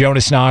Radio.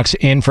 Jonas Knox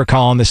in for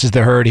Colin. This is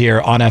The Herd here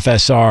on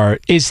FSR.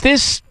 Is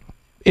this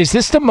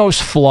the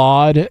most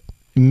flawed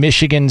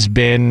Michigan's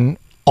been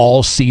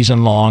all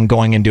season long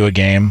going into a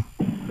game?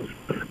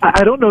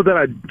 I don't know that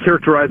I'd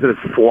characterize it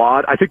as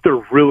flawed. I think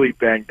they're really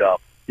banged up.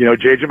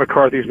 J.J.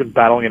 McCarthy's been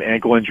battling an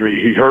ankle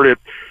injury. He hurt it,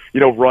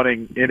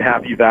 running in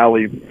Happy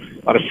Valley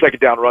on a second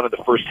down run in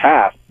the first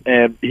half,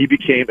 and he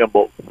became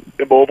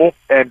immobile,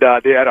 and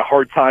they had a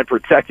hard time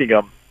protecting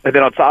him. And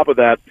then on top of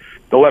that,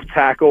 the left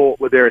tackle,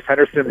 Ladarius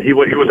Henderson, he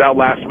was out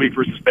last week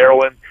versus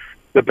Maryland.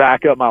 The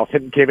backup, Miles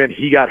Hinton, came in.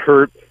 He got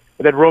hurt.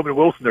 And then Roman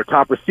Wilson, their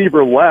top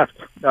receiver, left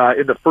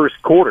in the first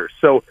quarter.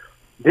 So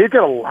they've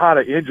got a lot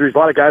of injuries, a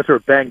lot of guys who are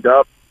banged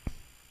up.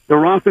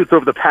 Their offense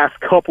over the past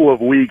couple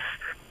of weeks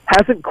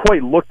hasn't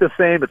quite looked the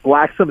same. It's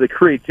lacked some of the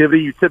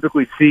creativity you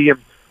typically see. And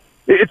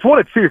it's one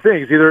of two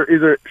things.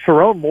 Either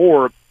Sharon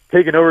Moore,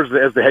 taking over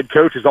as the head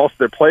coach, is also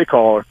their play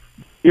caller.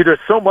 Either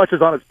so much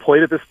is on his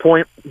plate at this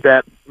point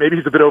that maybe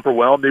he's a bit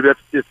overwhelmed. Maybe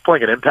it's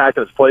playing an impact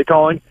on his play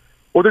calling,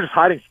 or they're just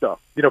hiding stuff,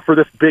 for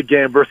this big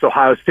game versus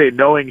Ohio State,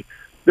 knowing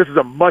this is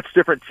a much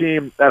different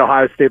team at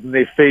Ohio State than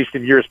they faced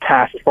in years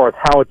past as far as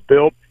how it's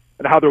built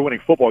and how they're winning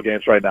football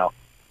games right now.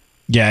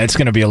 Yeah, it's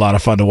going to be a lot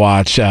of fun to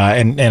watch,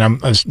 and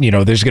there's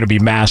going to be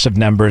massive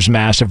numbers,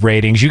 massive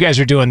ratings. You guys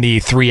are doing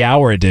the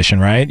 3-hour edition,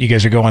 right? You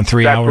guys are going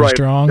 3 hours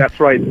strong? That's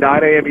right,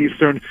 9 a.m.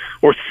 Eastern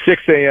or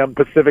 6 a.m.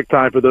 Pacific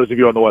time for those of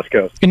you on the West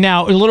Coast. And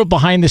now, a little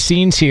behind the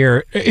scenes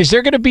here, is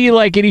there going to be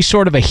like any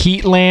sort of a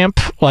heat lamp?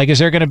 Like, is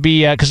there going to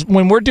be, because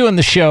when we're doing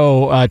the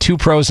show, Two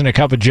Pros and a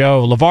Cup of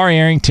Joe, LeVar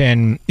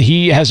Arrington,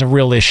 he has a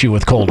real issue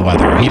with cold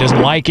weather. He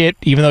doesn't like it,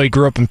 even though he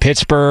grew up in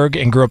Pittsburgh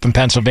and grew up in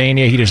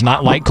Pennsylvania. He does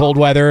not like cold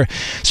weather.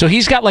 So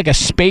he's got like a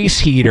space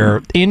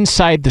heater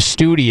inside the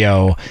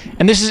studio,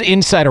 and this is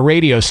inside a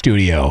radio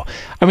studio.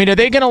 I mean, are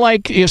they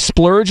going to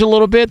splurge a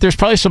little bit? There's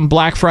probably some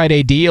Black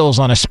Friday deals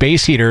on a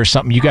space heater or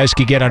something you guys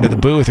could get under the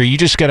booth, or you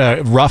just going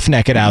to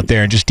roughneck it out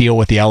there and just deal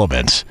with the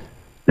elements?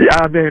 Yeah,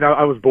 I mean,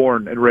 I was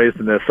born and raised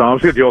in this, so I'm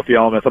just going to deal with the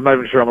elements. I'm not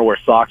even sure I'm going to wear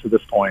socks at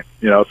this point,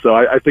 so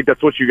I think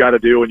that's what you got to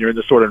do when you're in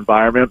this sort of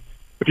environment.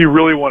 If you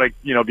really want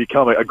to,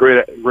 become a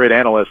great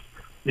analyst,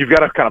 you've got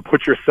to kind of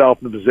put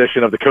yourself in the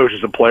position of the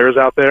coaches and players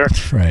out there.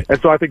 Right.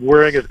 And so I think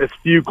wearing as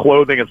few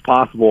clothing as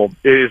possible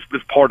is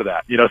part of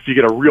that, so you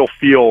get a real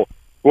feel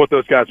for what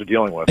those guys are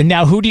dealing with. And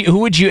now, who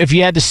would you, if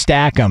you had to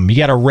stack them, you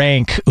got to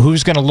rank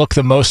who's going to look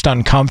the most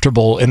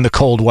uncomfortable in the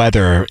cold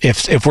weather?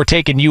 If we're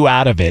taking you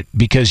out of it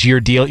because you're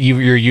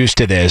used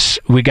to this,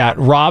 we got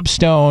Rob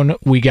Stone,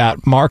 we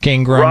got Mark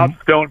Ingram. Rob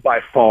Stone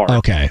by far.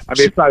 Okay. I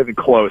mean, it's not even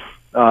close.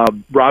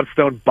 Rob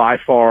Stone by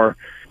far,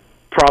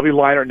 probably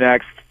Liner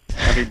next.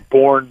 I mean,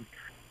 born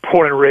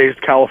and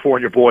raised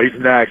California boy, he's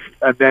next.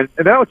 And then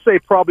I would say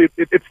probably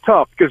it's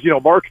tough because,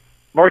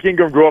 Mark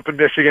Ingram grew up in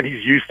Michigan.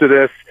 He's used to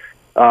this.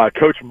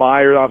 Coach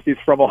Meyer, obviously,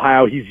 is from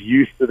Ohio. He's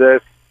used to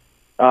this.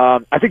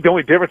 I think the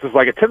only difference is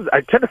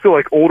I tend to feel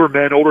like older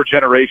men, older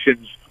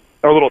generations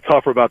are a little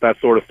tougher about that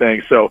sort of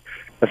thing. So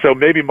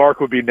maybe Mark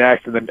would be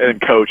next, and then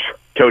Coach.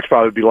 Coach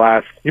probably would be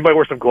last. He might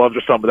wear some gloves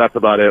or something, but that's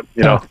about it.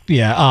 You know?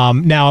 Yeah.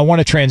 Now I want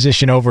to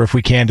transition over, if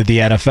we can, to the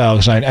NFL,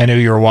 because I know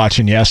you were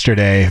watching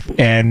yesterday,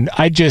 and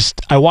I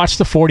watched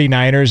the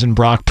 49ers and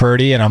Brock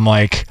Purdy, and I'm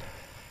like,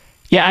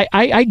 yeah,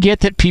 I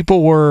get that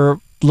people were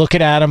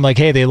looking at him like,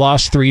 hey, they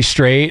lost 3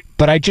 straight,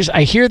 but I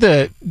hear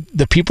the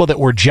people that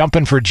were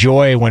jumping for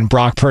joy when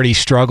Brock Purdy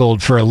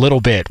struggled for a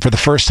little bit for the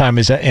first time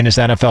in his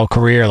NFL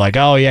career, like,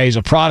 oh yeah, he's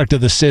a product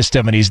of the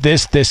system and he's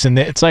this and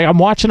that. It's like, I'm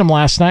watching him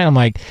last night, I'm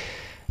like,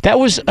 that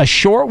was a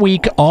short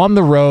week on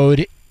the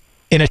road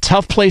in a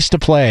tough place to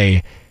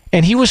play,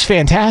 and he was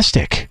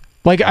fantastic.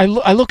 Like, I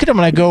look at him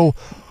and I go,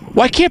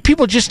 why can't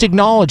people just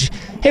acknowledge,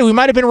 hey, we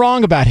might have been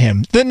wrong about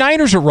him. The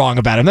Niners are wrong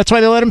about him. That's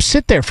why they let him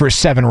sit there for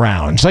 7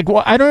 rounds. Like,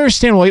 well, I don't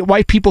understand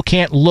why people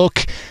can't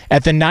look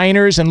at the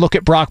Niners and look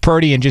at Brock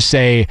Purdy and just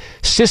say,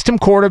 system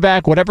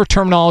quarterback, whatever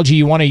terminology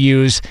you want to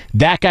use,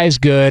 that guy's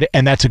good,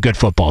 and that's a good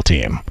football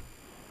team.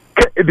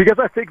 Because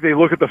I think they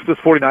look at this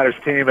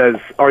 49ers team as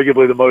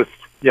arguably the most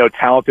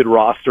talented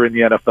roster in the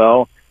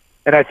NFL.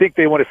 And I think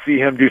they want to see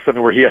him do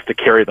something where he has to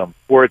carry them,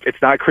 where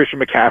it's not Christian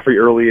McCaffrey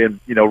early and,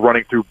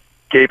 running through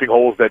gaping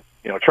holes that,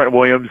 Trent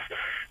Williams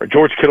or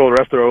George Kittle, the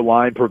rest of their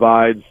O-line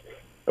provides,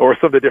 or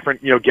some of the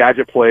different,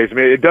 gadget plays. I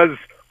mean, it does,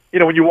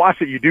 when you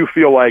watch it, you do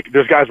feel like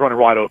there's guys running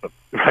wide open,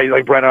 right?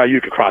 Like Brandon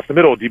Ayuk across the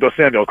middle, Deebo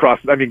Samuel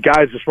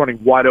guys just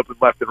running wide open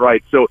left and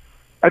right. So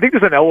I think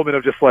there's an element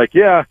of just like,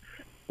 yeah,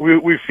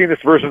 we've seen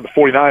this version of the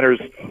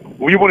 49ers.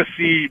 We want to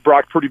see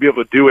Brock Purdy be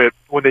able to do it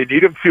when they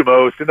need him to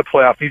most in the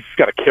playoffs. He's just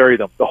got to carry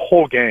them the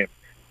whole game.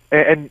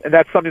 And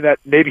that's something that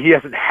maybe he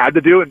hasn't had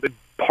to do, in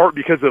part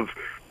because of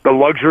the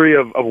luxury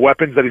of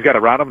weapons that he's got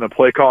around him and the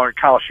play caller and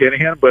Kyle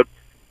Shanahan. But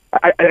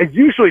I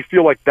usually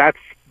feel like that's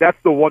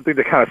the one thing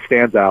that kind of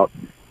stands out,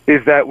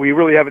 is that we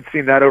really haven't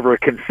seen that over a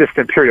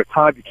consistent period of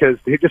time because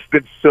they've just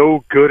been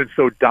so good and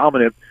so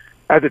dominant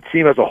as a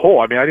team as a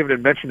whole. I mean, I didn't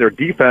even mention their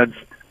defense.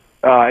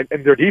 And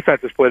their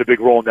defense has played a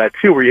big role in that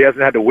too, where he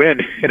hasn't had to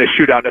win in a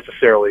shootout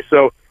necessarily.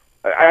 So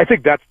I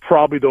think that's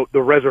probably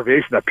the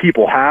reservation that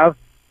people have.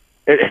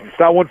 It's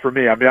not one for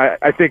me. I mean,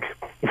 I think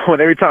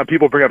every time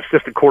people bring up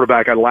system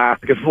quarterback, I laugh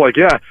because it's like,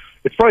 yeah,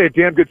 it's probably a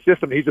damn good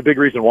system. He's a big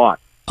reason why.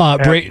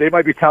 They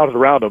might be talented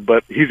around him,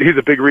 but he's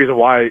a big reason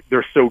why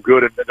they're so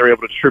good and they're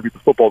able to distribute the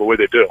football the way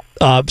they do.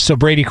 So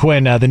Brady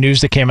Quinn, the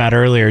news that came out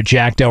earlier,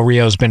 Jack Del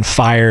Rio has been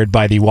fired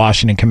by the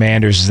Washington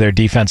Commanders as their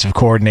defensive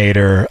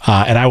coordinator,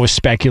 and I was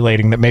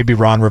speculating that maybe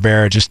Ron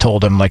Rivera just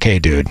told him, like, hey,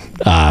 dude,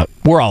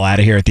 we're all out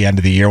of here at the end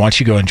of the year. Why don't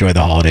you go enjoy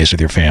the holidays with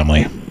your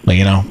family?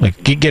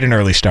 Like, get an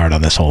early start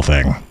on this whole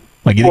thing.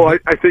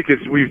 I think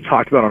as we've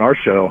talked about on our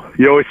show,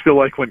 you always feel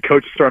like when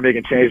coaches start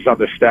making changes on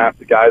their staff,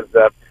 the guys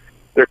that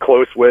they're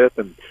close with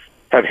and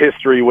have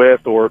history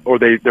with, or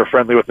they're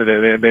friendly with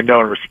and they know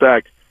and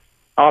respect.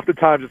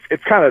 Oftentimes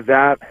it's kind of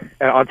that,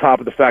 on top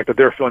of the fact that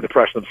they're feeling the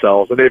pressure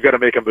themselves and they've got to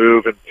make a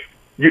move.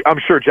 And I'm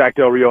sure Jack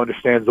Del Rio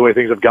understands the way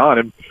things have gone.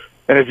 And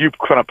as you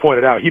kind of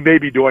pointed out, he may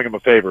be doing him a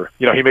favor.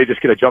 He may just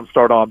get a jump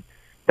start on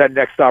that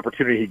next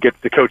opportunity he gets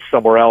to coach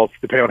somewhere else,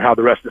 depending on how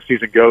the rest of the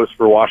season goes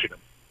for Washington.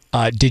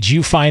 Did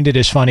you find it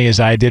as funny as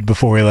I did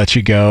before we let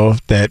you go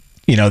that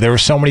there were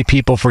so many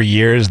people for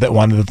years that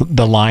wanted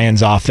the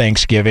Lions off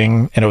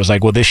Thanksgiving, and it was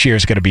like, well, this year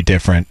is going to be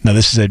different. Now,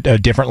 this is a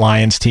different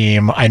Lions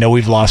team. I know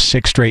we've lost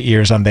 6 straight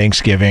years on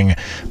Thanksgiving,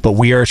 but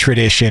we are a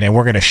tradition, and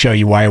we're going to show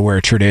you why we're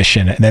a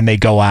tradition. And then they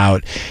go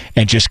out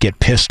and just get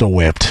pistol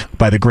whipped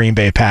by the Green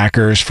Bay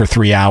Packers for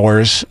 3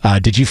 hours.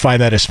 Did you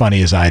find that as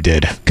funny as I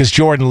did? Because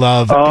Jordan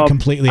Love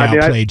completely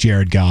outplayed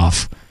Jared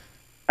Goff.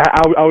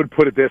 I would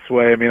put it this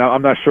way. I mean,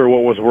 I'm not sure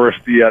what was worse,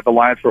 the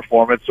Lions'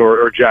 performance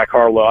or Jack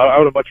Harlow. I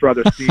would have much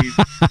rather seen.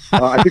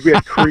 I think we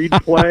had Creed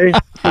play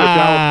for the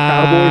Dallas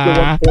Cowboys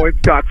at one point.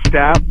 Scott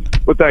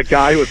Stapp with that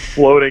guy who was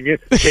floating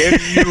it. Can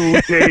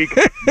you take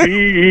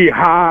me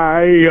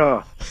high?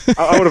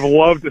 I would have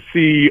loved to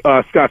see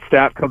Scott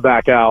Stapp come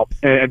back out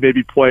and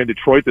maybe play in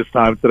Detroit this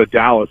time instead of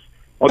Dallas.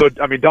 Although,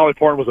 I mean, Dolly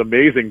Parton was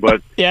amazing,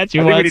 but I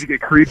think we need to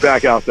get Creed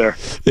back out there.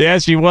 Yeah,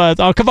 she was.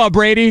 Oh, come on,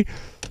 Brady.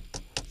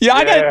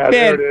 Yeah,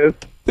 there it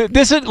is.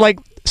 This is like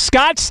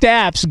Scott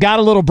Stapp's got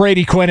a little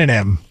Brady Quinn in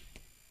him.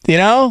 He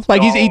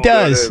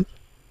does.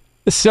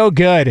 It's so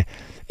good.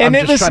 And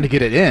I'm just trying to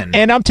get it in.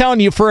 And I'm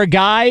telling you, for a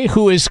guy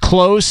who is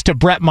close to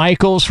Bret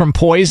Michaels from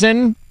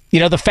Poison,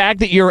 the fact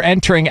that you're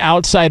entering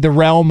outside the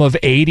realm of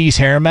 80s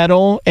hair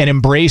metal and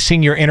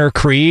embracing your inner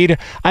Creed,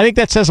 I think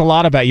that says a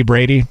lot about you,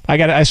 Brady.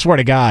 I swear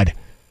to God.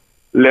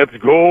 Let's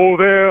go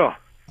there.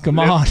 Come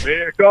on.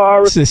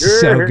 This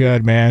is so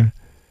good, man.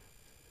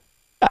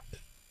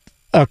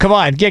 Oh, come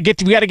on. We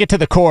got to get to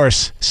the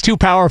chorus. It's too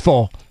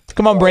powerful.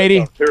 Come on,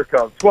 Brady. Here it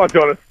comes. Come on,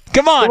 Jonas.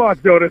 Come on. Come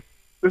on, Jonas.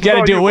 You got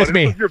to do it with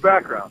me. This is your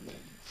background.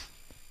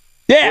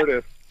 Yeah. There it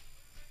is.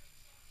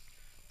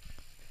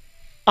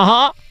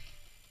 Uh-huh.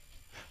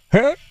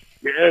 Huh?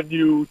 Can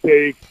you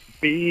take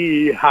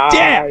me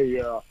high?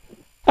 Yeah.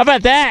 How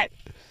about that?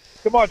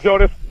 Come on,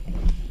 Jonas.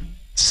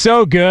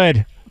 So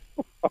good.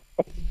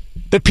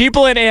 The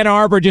people in Ann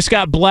Arbor just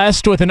got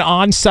blessed with an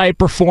on-site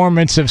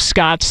performance of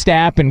Scott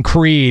Stapp and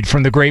Creed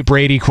from the great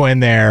Brady Quinn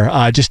there.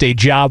 Just a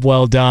job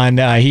well done.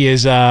 He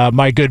is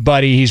my good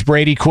buddy. He's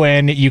Brady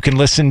Quinn. You can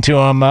listen to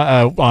him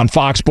on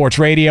Fox Sports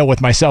Radio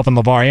with myself and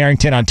LeVar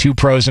Arrington on Two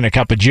Pros and a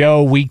Cup of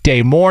Joe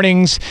weekday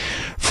mornings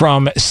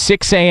from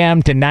 6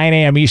 a.m. to 9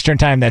 a.m. Eastern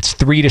Time. That's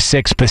 3 to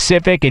 6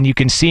 Pacific. And you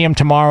can see him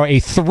tomorrow, a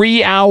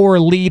 3-hour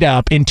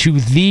lead-up into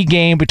the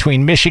game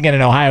between Michigan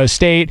and Ohio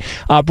State.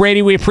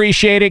 Brady, we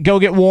appreciate it. Go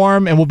get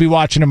warm. And we'll be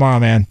watching tomorrow,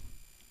 man.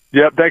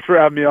 Yep, thanks for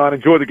having me on.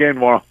 Enjoy the game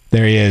tomorrow.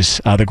 There he is,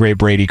 the great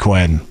Brady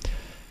Quinn.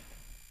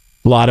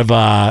 A lot of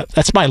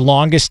that's my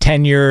longest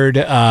tenured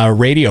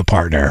radio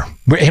partner.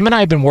 Him and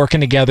I have been working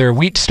together.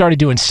 We started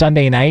doing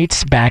Sunday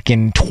nights back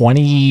in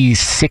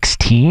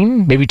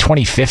 2016, maybe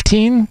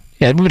 2015.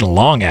 Yeah, it's been a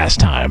long-ass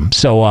time.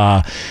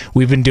 So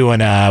we've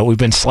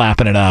been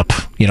slapping it up,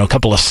 a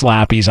couple of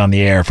slappies on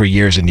the air for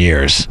years and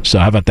years. So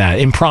how about that?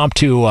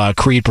 Impromptu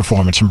Creed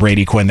performance from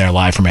Brady Quinn there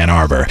live from Ann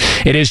Arbor.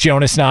 It is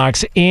Jonas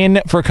Knox in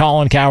for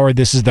Colin Cowherd.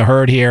 This is The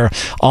Herd here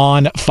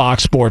on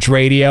Fox Sports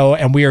Radio.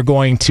 And we are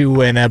going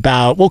to, in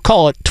about, we'll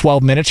call it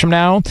 12 minutes from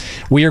now,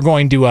 we are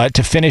going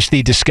to finish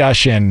the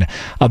discussion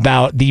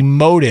about the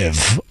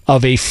motive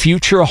of a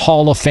future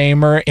Hall of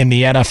Famer in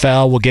the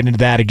NFL. We'll get into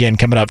that again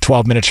coming up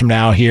 12 minutes from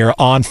now here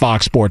on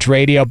Fox Sports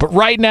Radio. But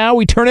right now,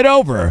 we turn it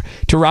over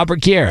to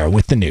Robert Guerra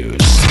with the news.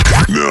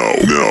 No.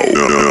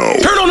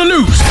 Turn on the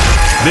news.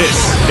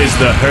 This is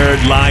the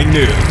Herd Line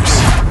News.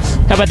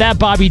 How about that,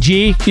 Bobby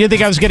G? You didn't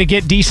think I was going to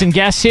get decent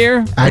guests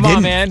here? Come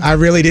on, man. I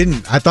really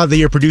didn't. I thought that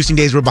your producing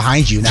days were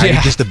behind you. Now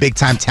you're just a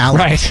big-time talent.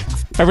 Right.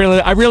 I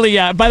really.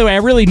 By the way, I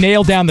really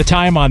nailed down the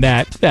time on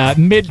that.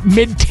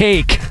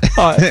 Mid-take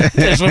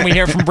is when we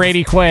hear from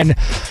Brady Quinn.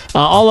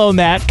 I'll own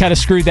that. Kind of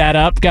screwed that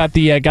up. Got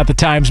the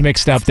times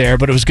mixed up there,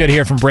 but it was good to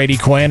hear from Brady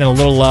Quinn and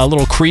a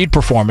little Creed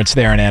performance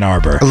there in Ann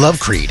Arbor. I love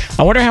Creed.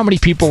 I wonder how many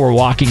people were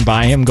walking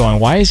by him going,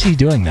 "Why is he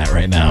doing that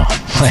right now?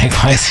 Like,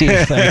 why is he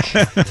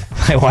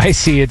why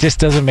is he? It just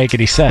doesn't make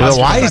any sense." Well,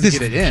 why is this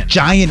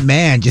giant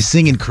man just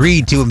singing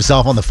Creed to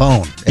himself on the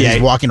phone as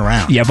he's walking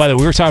around? Yeah. By the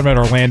way, we were talking about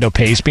Orlando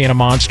Pace being a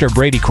monster.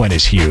 Brady Quinn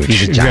is huge.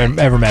 He's a giant. If you've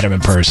ever met him in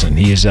person,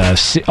 he is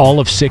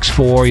all of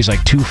 6'4". He's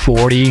like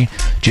 240,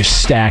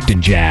 just stacked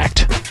and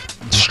jacked.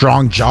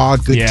 Strong jaw,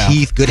 good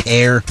teeth, good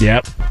hair.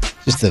 Yep.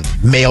 Just a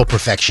male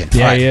perfection.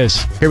 Yeah, right. He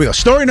is. Here we go.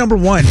 Story number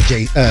one,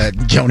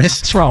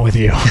 Jonas. What's wrong with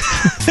you?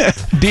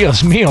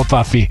 Dios mío,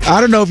 Puffy.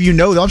 I don't know if you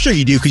know, though. I'm sure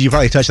you do because you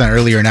probably touched on it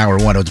earlier in hour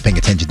one. I wasn't paying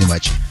attention too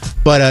much.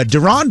 But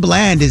DaRon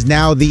Bland is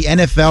now the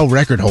NFL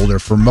record holder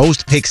for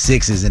most pick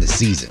sixes in a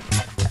season.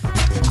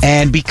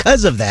 And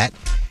because of that,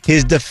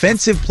 his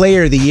Defensive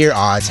Player of the Year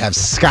odds have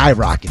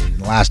skyrocketed in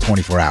the last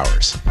 24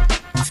 hours.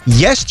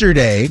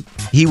 Yesterday,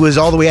 he was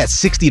all the way at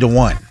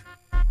 60-1.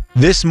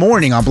 This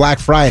morning on Black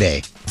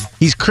Friday,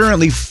 he's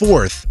currently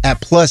fourth at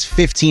plus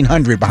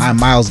 1,500 behind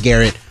Myles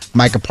Garrett,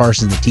 Micah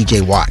Parsons, and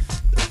TJ Watt.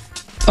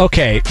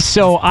 Okay,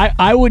 so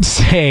I would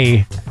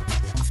say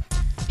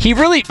he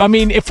really, I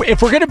mean, if we're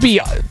going to be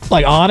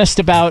like honest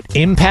about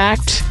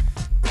impact,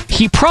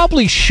 he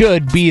probably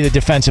should be the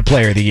Defensive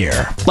Player of the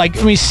Year. Like,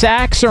 I mean,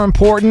 sacks are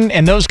important,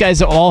 and those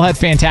guys all had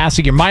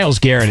fantastic year. Myles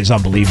Garrett is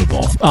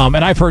unbelievable. And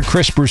I've heard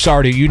Chris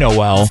Broussard, who you know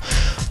well,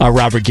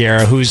 Robert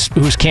Guerra, who's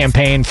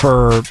campaigned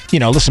for,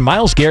 listen,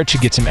 Myles Garrett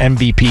should get some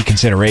MVP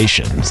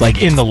considerations,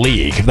 like in the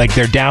league. Like,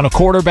 they're down a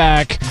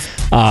quarterback.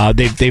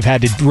 They've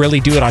had to really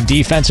do it on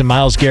defense, and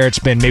Myles Garrett's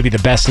been maybe the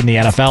best in the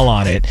NFL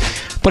on it.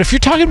 But if you're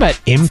talking about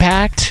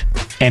impact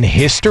and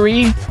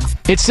history,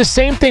 it's the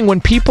same thing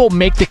when people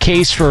make the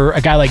case for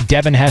a guy like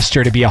Devin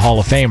Hester to be a Hall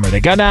of Famer. They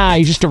go, nah,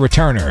 he's just a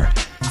returner.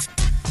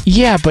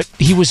 Yeah, but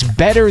he was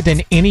better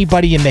than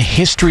anybody in the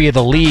history of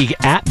the league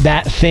at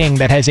that thing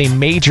that has a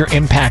major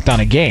impact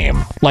on a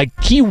game. Like,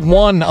 he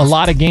won a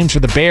lot of games for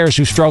the Bears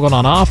who struggled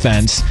on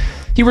offense.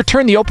 He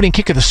returned the opening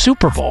kick of the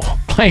Super Bowl.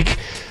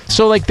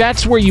 So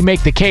that's where you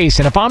make the case.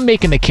 And if I'm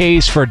making the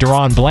case for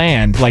DaRon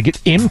Bland, like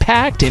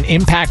impact and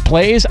impact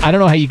plays, I don't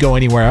know how you go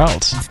anywhere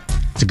else.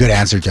 It's a good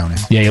answer,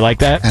 Jonas. Yeah, you like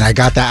that? And I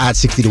got that at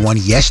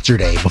 60-1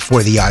 yesterday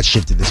before the odds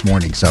shifted this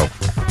morning. So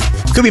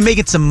could be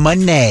making some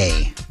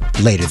money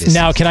later this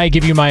Now, season. Can I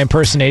give you my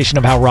impersonation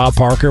of how Rob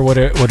Parker would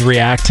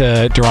react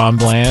to DaRon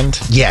Bland?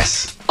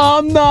 Yes.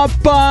 I'm not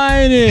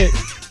buying it.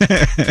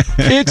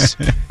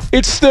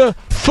 It's the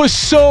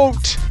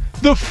Fasot,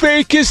 the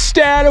fakest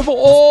stat of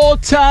all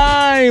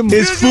time.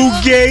 It's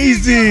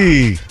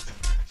Fugazi.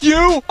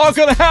 You are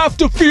going to have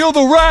to feel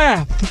the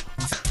wrath.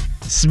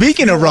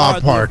 Speaking of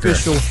Rob Parker.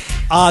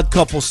 Odd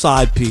couple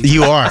side piece.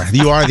 You are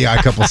the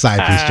odd couple side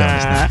piece,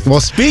 Jonas.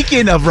 Well,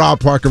 speaking of Rob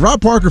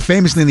Parker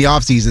famously in the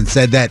offseason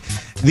said that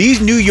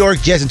these New York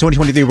Jets in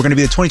 2023 were going to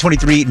be the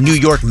 2023 New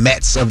York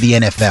Mets of the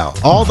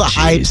NFL. All the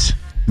hype,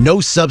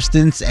 no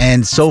substance,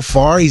 and so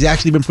far he's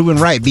actually been proven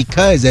right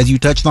because, as you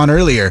touched on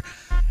earlier,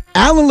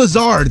 Alan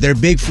Lazard, their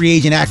big free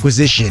agent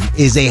acquisition,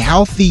 is a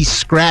healthy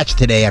scratch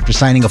today after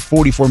signing a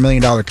 $44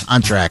 million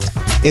contract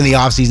in the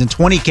offseason.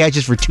 20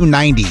 catches for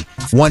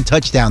 $290, 1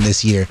 touchdown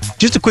this year.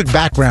 Just a quick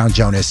background,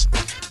 Jonas.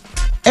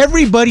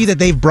 Everybody that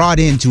they've brought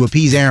in to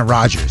appease Aaron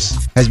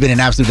Rodgers has been an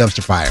absolute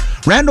dumpster fire.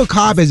 Randall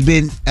Cobb has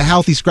been a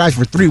healthy scratch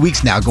for 3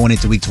 weeks now going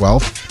into week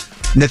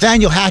 12.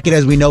 Nathaniel Hackett,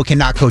 as we know,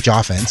 cannot coach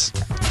offense.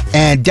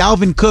 And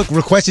Dalvin Cook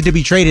requested to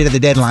be traded at the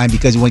deadline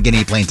because he wouldn't get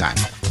any playing time.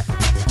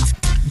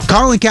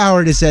 Colin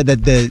Cowherd has said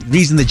that the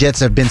reason the Jets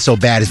have been so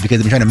bad is because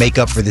they've been trying to make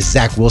up for this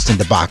Zach Wilson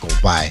debacle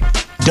by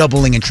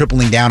doubling and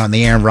tripling down on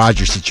the Aaron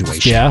Rodgers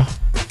situation. Yeah.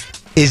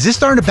 Is this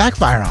starting to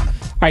backfire on him?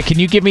 All right, can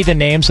you give me the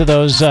names of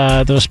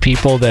those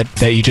people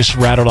that you just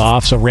rattled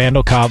off? So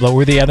Randall Cobb, what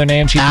were the other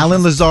names?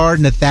 Allen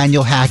Lazard,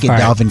 Nathaniel Hackett,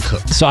 right. Dalvin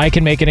Cook. So I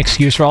can make an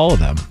excuse for all of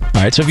them.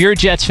 All right, so if you're a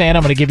Jets fan,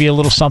 I'm going to give you a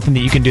little something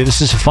that you can do.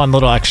 This is a fun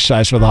little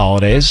exercise for the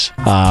holidays.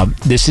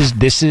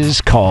 This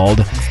is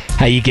called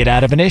how you get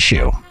out of an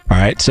issue. All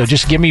right, so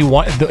just give me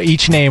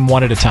each name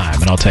one at a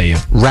time, and I'll tell you.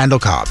 Randall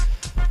Cobb.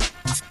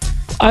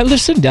 I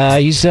listened.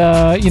 He's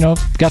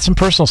got some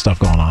personal stuff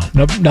going on.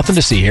 Nothing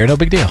to see here. No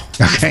big deal.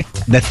 Okay.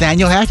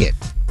 Nathaniel Hackett.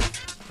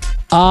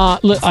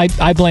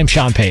 I blame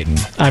Sean Payton.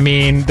 I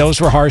mean,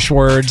 those were harsh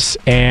words,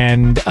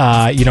 and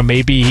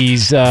maybe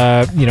he's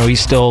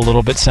still a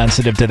little bit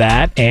sensitive to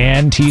that,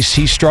 and he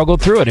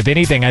struggled through it. If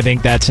anything, I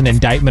think that's an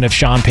indictment of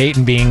Sean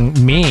Payton being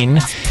mean,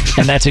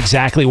 and that's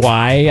exactly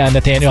why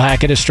Nathaniel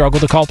Hackett has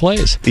struggled to call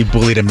plays. He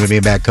bullied him to be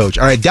a bad coach.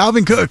 All right,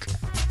 Dalvin Cook.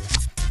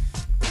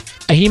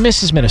 He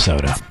misses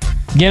Minnesota.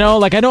 I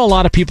know a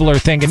lot of people are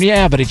thinking,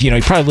 yeah, but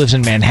he probably lives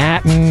in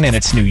Manhattan and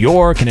it's New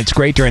York and it's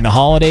great during the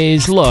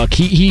holidays. Look,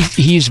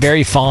 he's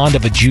very fond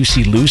of a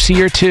Juicy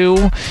Lucy or two.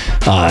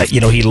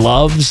 He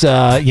loves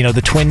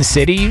the Twin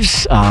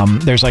Cities.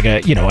 There's like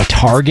a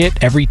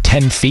Target every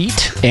 10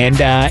 feet,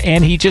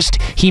 and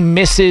he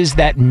misses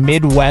that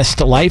Midwest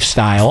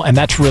lifestyle, and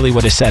that's really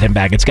what has set him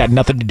back. It's got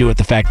nothing to do with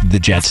the fact that the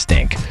Jets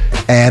stink.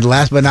 And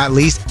last but not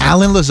least,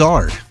 Allen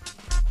Lazard.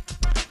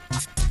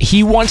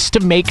 He wants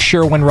to make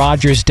sure when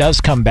Rodgers does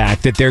come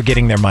back that they're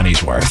getting their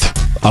money's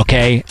worth,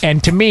 okay?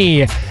 And to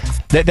me,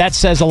 that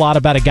says a lot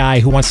about a guy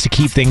who wants to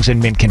keep things in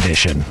mint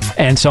condition.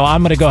 And so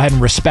I'm going to go ahead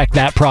and respect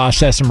that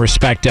process and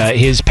respect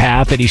his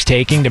path that he's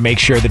taking to make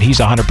sure that he's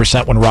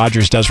 100% when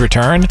Rodgers does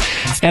return.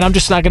 And I'm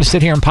just not going to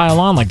sit here and pile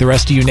on like the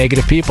rest of you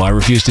negative people. I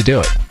refuse to do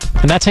it.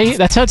 And that's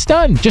how it's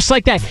done. Just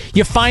like that.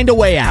 You find a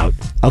way out,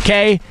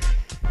 okay?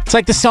 It's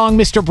like the song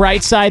Mr.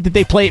 Brightside that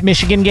they play at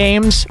Michigan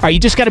games. All right, you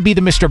just got to be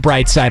the Mr.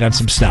 Brightside on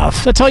some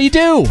stuff. That's all you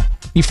do.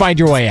 You find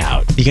your way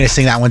out. You going to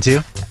sing that one too?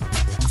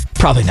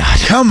 Probably not.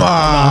 Come on.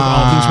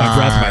 I'll lose my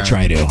breath if I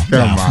try to.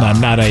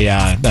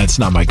 That's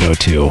not my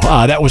go-to.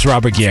 That was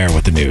Robert Guerre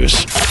with the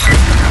news.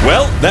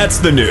 Well, that's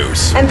the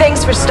news. And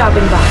thanks for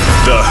stopping by.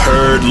 The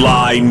Herd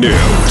Line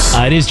News.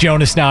 It is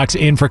Jonas Knox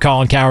in for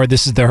Colin Cowherd.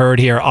 This is The Herd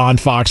here on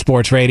Fox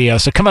Sports Radio.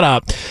 So coming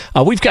up,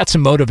 we've got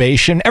some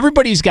motivation.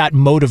 Everybody's got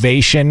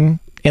motivation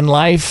in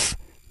life,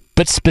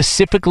 but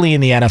specifically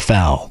in the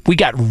NFL. We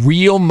got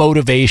real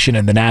motivation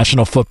in the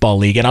National Football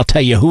League, and I'll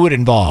tell you who it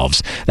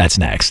involves. That's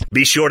next.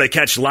 Be sure to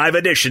catch live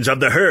editions of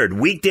The Herd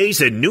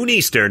weekdays at noon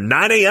Eastern,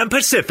 9 a.m.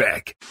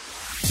 Pacific.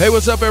 Hey,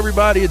 what's up,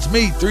 everybody? It's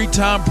me,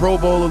 three-time Pro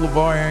Bowler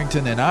LeVar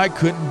Arrington, and I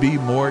couldn't be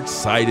more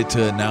excited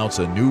to announce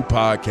a new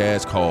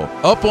podcast called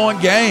Up On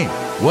Game.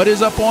 What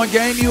is Up On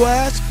Game, you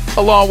ask?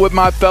 Along with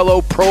my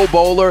fellow Pro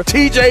Bowler,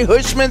 TJ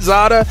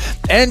Houshmandzadeh,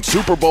 and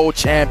Super Bowl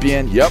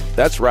champion, yep,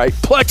 that's right,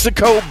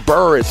 Plexico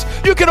Burress.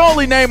 You can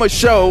only name a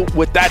show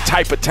with that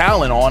type of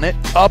talent on it.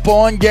 Up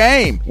On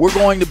Game. We're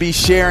going to be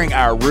sharing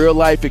our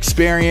real-life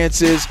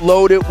experiences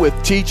loaded with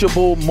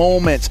teachable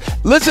moments.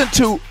 Listen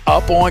to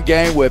Up On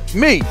Game with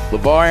me,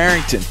 LeVar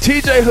Arrington,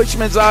 TJ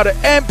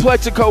Houshmandzadeh, and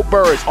Plexico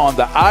Burress on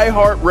the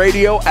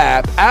iHeartRadio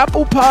app,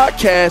 Apple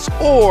Podcasts,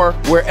 or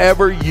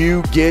wherever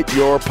you get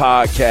your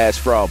podcasts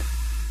from.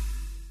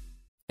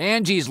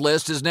 Angie's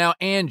List is now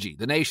Angie,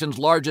 the nation's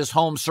largest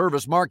home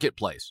service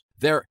marketplace.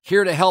 They're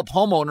here to help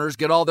homeowners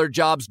get all their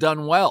jobs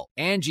done well.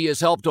 Angie has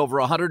helped over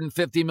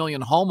 150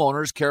 million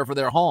homeowners care for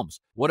their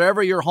homes.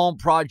 Whatever your home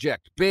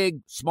project,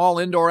 big, small,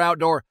 indoor,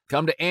 outdoor,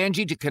 come to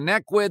Angie to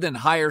connect with and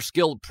hire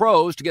skilled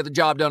pros to get the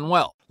job done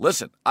well.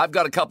 Listen, I've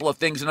got a couple of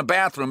things in a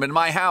bathroom in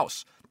my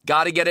house.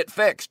 Got to get it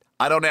fixed.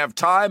 I don't have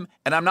time,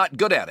 and I'm not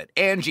good at it.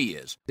 Angie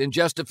is. In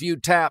just a few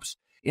taps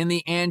in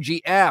the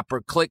Angie app or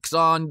clicks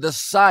on the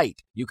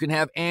site, you can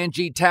have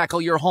Angie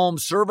tackle your home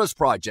service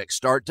project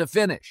start to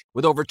finish.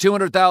 With over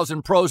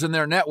 200,000 pros in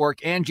their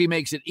network, Angie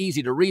makes it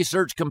easy to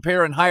research,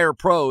 compare, and hire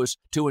pros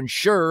to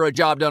ensure a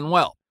job done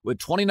well. With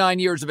 29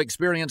 years of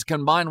experience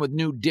combined with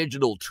new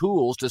digital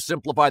tools to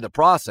simplify the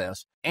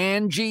process,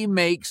 Angie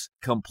makes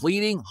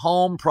completing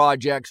home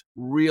projects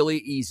really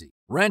easy.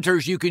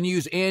 Renters, you can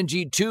use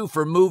Angie too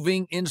for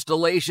moving,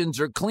 installations,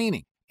 or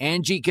cleaning.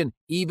 Angie can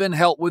even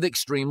help with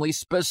extremely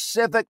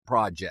specific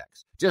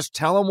projects. Just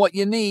tell them what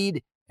you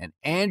need, and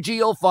Angie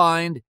will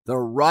find the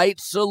right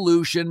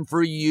solution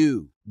for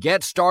you.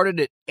 Get started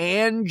at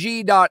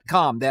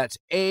Angie.com. That's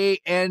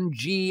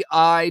ANGI.com,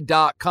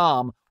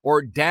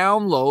 or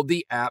download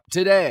the app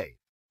today.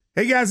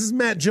 Hey guys, this is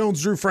Matt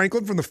Jones, Drew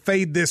Franklin from the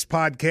Fade This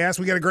podcast.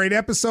 We got a great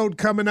episode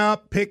coming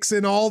up, picks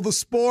in all the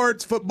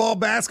sports, football,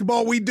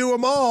 basketball, we do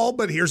them all,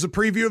 but here's a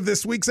preview of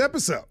this week's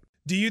episode.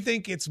 Do you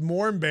think it's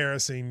more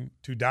embarrassing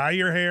to dye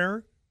your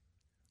hair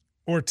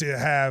or to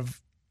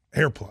have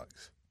hair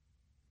plugs?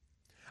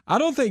 I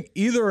don't think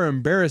either are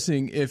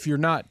embarrassing if you're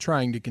not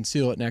trying to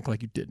conceal it and act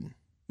like you didn't.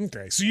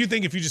 Okay, so you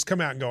think if you just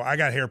come out and go, I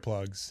got hair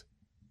plugs.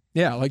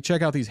 Yeah, like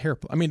check out these hair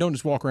plugs. I mean, don't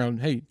just walk around,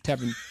 hey,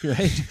 tapping,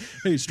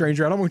 hey,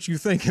 stranger, I don't want you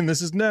thinking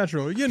this is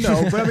natural. You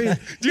know, but I mean,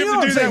 do you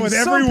have to do that with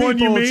everyone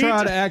you meet?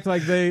 Try to act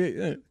like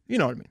they, you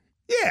know what I mean?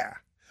 Yeah.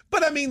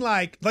 But I mean,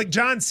 like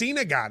John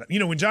Cena got it. You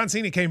know, when John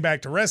Cena came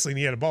back to wrestling,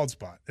 he had a bald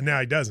spot, and now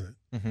he doesn't.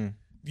 Mm-hmm.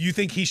 You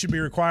think he should be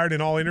required in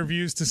all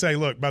interviews to say,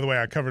 look, by the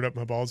way, I covered up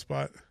my bald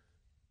spot?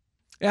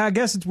 Yeah, I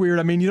guess it's weird.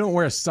 I mean, you don't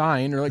wear a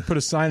sign or like put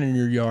a sign in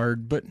your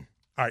yard, but.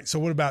 All right, so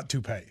what about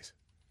toupees?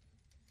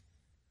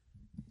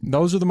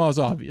 Those are the most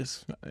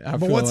obvious.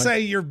 But let's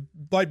say you're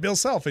like Bill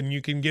Self and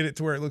you can get it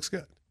to where it looks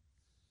good.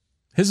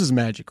 His is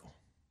magical.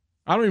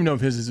 I don't even know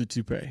if his is a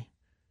toupee.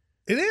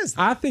 It is.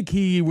 I think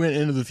he went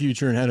into the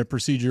future and had a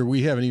procedure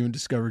we haven't even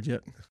discovered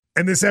yet.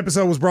 And this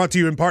episode was brought to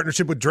you in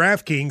partnership with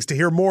DraftKings. To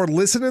hear more,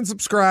 listen and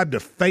subscribe to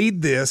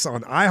Fade This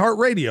on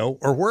iHeartRadio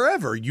or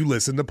wherever you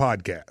listen to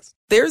podcasts.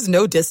 There's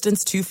no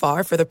distance too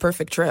far for the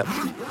perfect trip.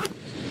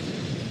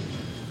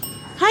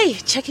 Hi,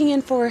 checking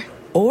in for...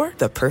 Or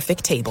the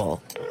perfect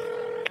table.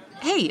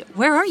 Hey,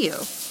 where are you?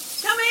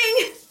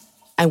 Coming!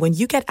 And when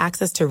you get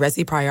access to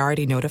Resi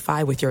Priority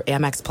Notify with your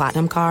Amex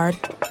Platinum card...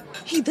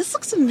 Hey, this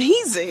looks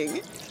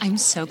amazing. I'm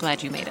so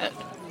glad you made it.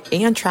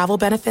 And travel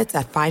benefits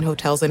at fine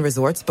hotels and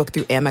resorts booked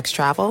through Amex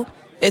Travel,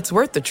 it's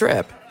worth the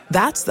trip.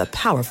 That's the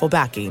powerful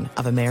backing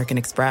of American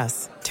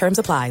Express. Terms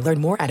apply.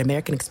 Learn more at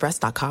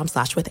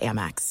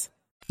americanexpress.com/withAmex.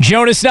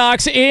 Jonas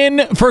Knox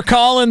in for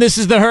Colin. This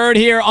is The Herd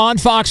here on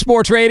Fox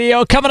Sports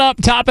Radio. Coming up,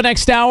 top of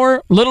next hour,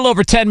 a little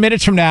over 10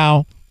 minutes from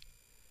now.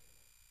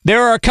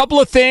 There are a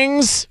couple of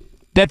things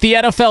that the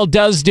NFL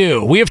does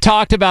do. We have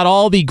talked about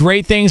all the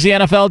great things the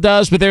NFL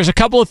does, but there's a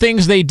couple of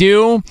things they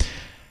do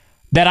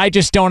that I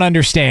just don't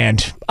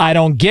understand. I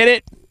don't get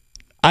it.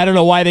 I don't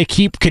know why they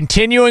keep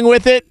continuing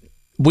with it.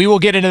 We will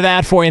get into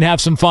that for you and have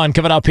some fun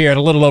coming up here in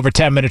a little over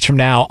 10 minutes from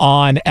now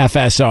on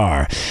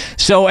FSR.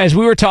 So as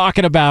we were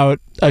talking about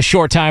a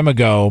short time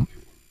ago,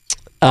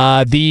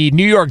 the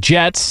New York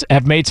Jets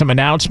have made some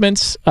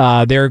announcements.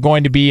 There are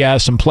going to be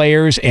some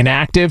players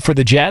inactive for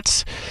the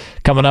Jets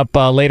coming up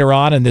later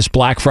on in this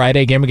Black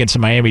Friday game against the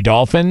Miami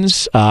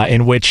Dolphins,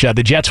 in which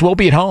the Jets will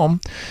be at home,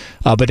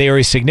 but they are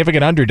a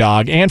significant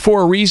underdog, and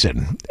for a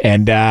reason.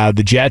 And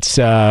the Jets,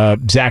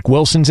 Zach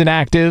Wilson's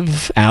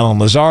inactive, Alan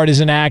Lazard is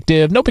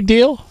inactive. No big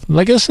deal.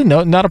 Like, listen,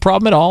 no, not a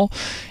problem at all.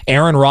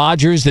 Aaron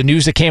Rodgers, the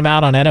news that came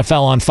out on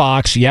NFL on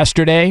Fox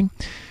yesterday,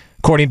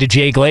 according to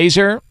Jay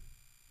Glazer,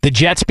 the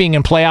Jets being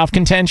in playoff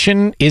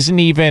contention isn't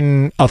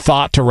even a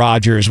thought to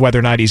Rodgers whether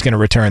or not he's going to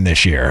return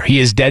this year. He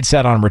is dead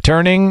set on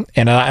returning,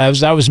 and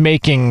as I was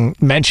making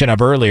mention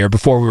of earlier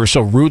before we were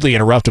so rudely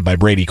interrupted by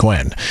Brady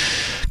Quinn,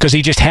 because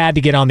he just had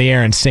to get on the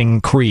air and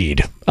sing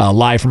Creed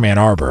live from Ann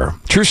Arbor.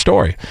 True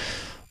story.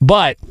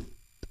 But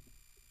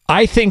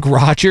I think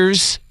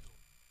Rodgers,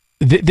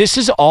 this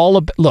is all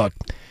about, look,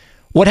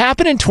 what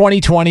happened in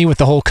 2020 with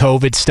the whole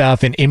COVID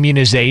stuff and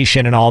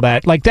immunization and all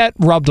that, like that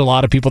rubbed a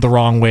lot of people the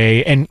wrong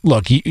way. And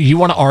look, you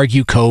want to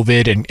argue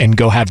COVID and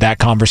go have that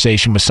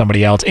conversation with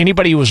somebody else.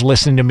 Anybody who was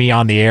listening to me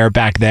on the air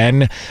back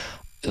then,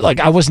 like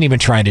I wasn't even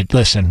trying to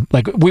listen.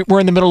 Like we're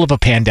in the middle of a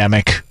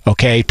pandemic,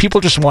 okay? People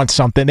just want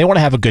something. They want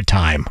to have a good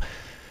time,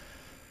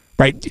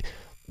 right?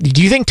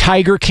 Do you think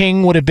Tiger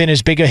King would have been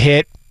as big a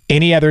hit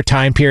any other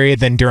time period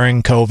than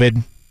during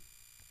COVID?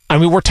 I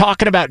mean, we're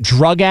talking about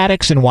drug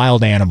addicts and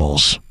wild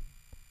animals.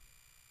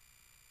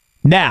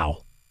 Now,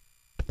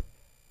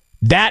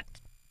 that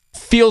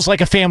feels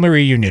like a family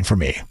reunion for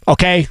me,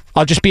 okay?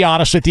 I'll just be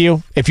honest with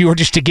you. If you were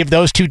just to give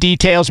those two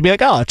details, it'd be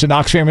like, oh, it's a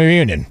Knox family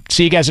reunion.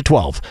 See you guys at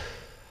 12.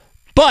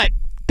 But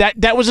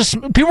that was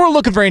people were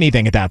looking for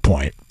anything at that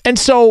point. And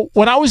so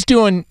when I was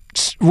doing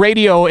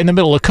radio in the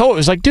middle of COVID, it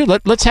was like, dude,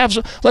 let's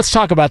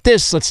talk about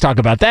this, let's talk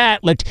about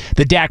that. Let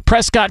the Dak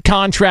Prescott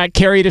contract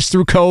carried us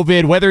through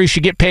COVID, whether he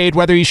should get paid,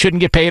 whether he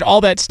shouldn't get paid,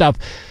 all that stuff.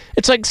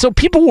 It's like, so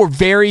people were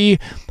very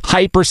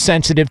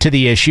hypersensitive to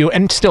the issue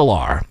and still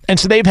are. And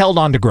so they've held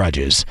on to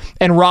grudges.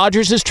 And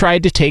Rodgers has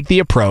tried to take the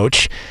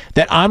approach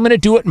that I'm going to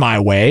do it my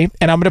way,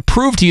 and I'm going to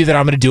prove to you that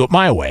I'm going to do it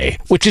my way,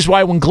 which is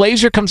why when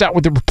Glazer comes out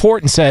with the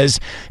report and says,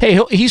 hey,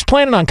 he's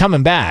planning on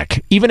coming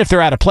back, even if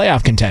they're out of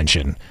playoff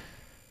contention.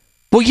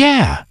 Well,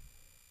 yeah,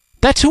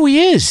 that's who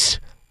he is.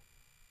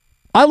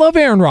 I love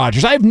Aaron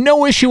Rodgers. I have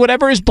no issue,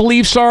 whatever his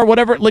beliefs are,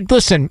 whatever. Like,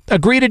 listen,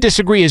 agree to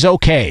disagree is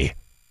okay.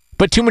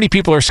 But too many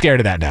people are scared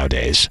of that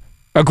nowadays.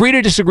 Agree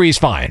to disagree is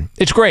fine.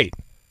 It's great.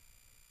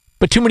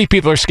 But too many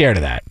people are scared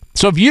of that.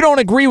 So if you don't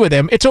agree with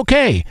him, it's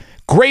okay.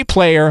 Great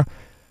player,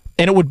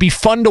 and it would be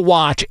fun to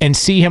watch and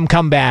see him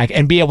come back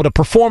and be able to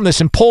perform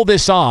this and pull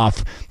this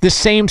off the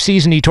same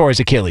season he tore his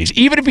Achilles.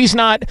 Even if he's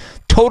not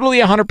totally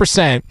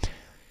 100%,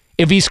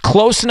 if he's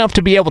close enough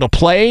to be able to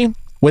play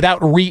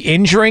without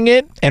re-injuring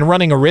it and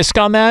running a risk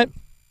on that,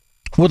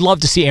 would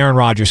love to see Aaron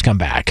Rodgers come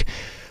back.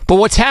 But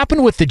what's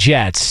happened with the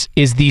Jets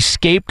is the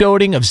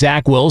scapegoating of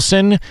Zach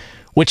Wilson,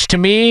 which to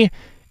me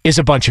is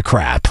a bunch of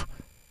crap.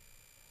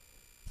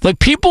 Like,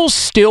 people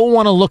still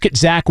want to look at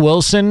Zach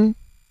Wilson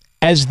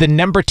as the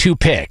number 2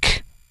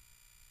 pick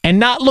and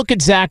not look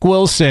at Zach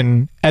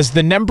Wilson as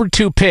the number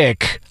 2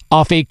 pick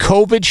off a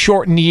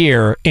COVID-shortened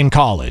year in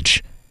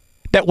college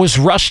that was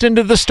rushed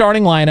into the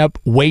starting lineup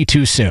way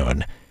too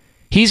soon.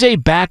 He's a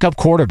backup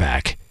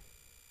quarterback.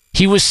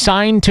 He was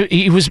signed to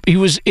he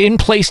was in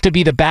place to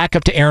be the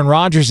backup to Aaron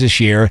Rodgers this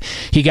year.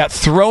 He got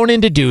thrown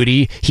into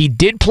duty. He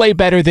did play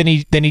better than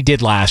he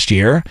did last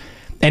year.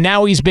 And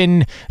now he's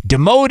been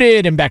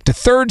demoted and back to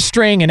third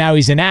string, and now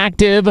he's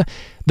inactive.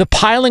 The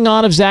piling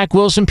on of Zach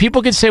Wilson,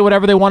 people can say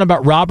whatever they want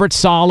about Robert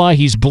Saleh.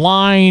 He's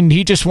blind.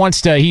 He just wants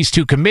to, he's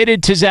too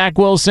committed to Zach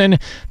Wilson.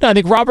 No, I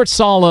think Robert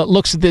Saleh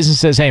looks at this and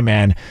says, hey,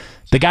 man,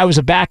 the guy was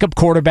a backup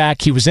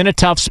quarterback. He was in a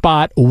tough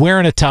spot. We're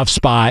in a tough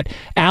spot.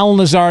 Allen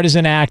Lazard is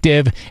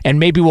inactive, and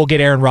maybe we'll get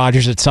Aaron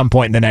Rodgers at some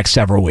point in the next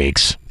several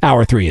weeks.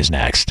 Hour 3 is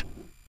next.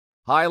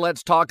 Hi,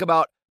 let's talk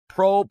about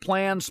Pro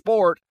Plan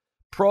Sport.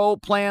 Pro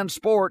Plan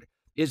Sport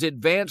is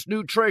advanced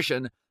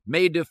nutrition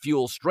made to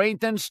fuel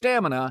strength and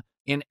stamina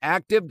in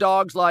active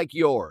dogs like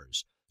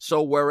yours.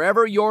 So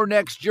wherever your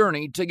next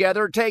journey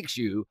together takes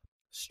you,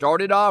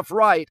 start it off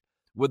right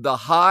with the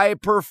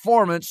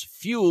high-performance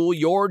fuel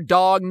your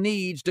dog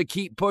needs to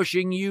keep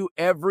pushing you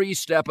every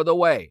step of the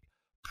way.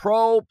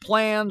 Pro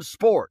Plan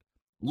Sport.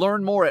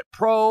 Learn more at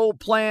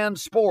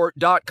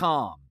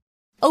ProPlansport.com.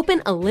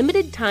 Open a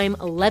limited-time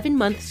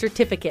 11-month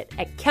certificate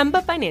at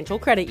Kemba Financial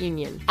Credit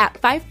Union. At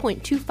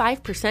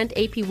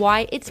 5.25%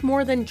 APY, it's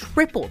more than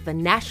triple the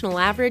national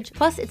average,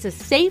 plus it's a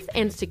safe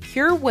and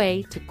secure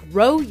way to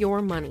grow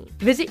your money.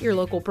 Visit your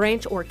local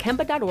branch or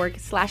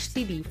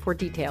kemba.org/cb for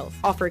details.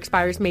 Offer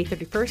expires May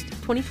 31st,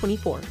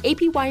 2024.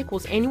 APY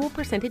equals annual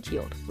percentage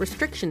yield.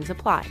 Restrictions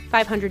apply.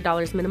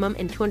 $500 minimum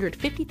and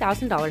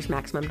 $250,000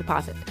 maximum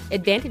deposit.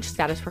 Advantage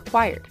status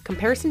required.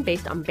 Comparison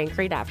based on bank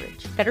rate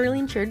average. Federally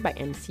insured by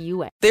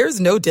NCUA. There's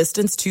no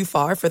distance too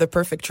far for the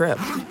perfect trip.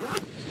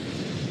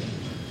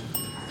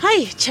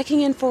 Hi,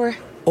 checking in for...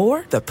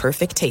 Or the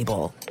perfect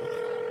table.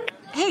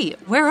 Hey,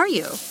 where are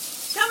you?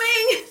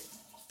 Coming!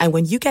 And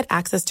when you get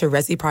access to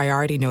Resi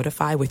Priority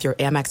Notify with your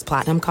Amex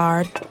Platinum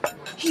card...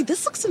 Hey,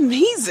 this looks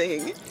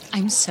amazing.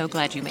 I'm so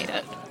glad you made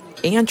it.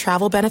 And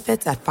travel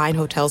benefits at fine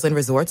hotels and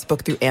resorts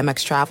booked through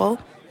Amex Travel,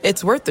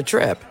 it's worth the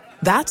trip.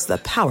 That's the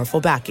powerful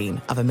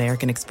backing of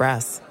American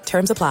Express.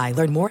 Terms apply.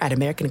 Learn more at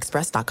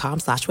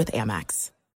americanexpress.com/withAmex.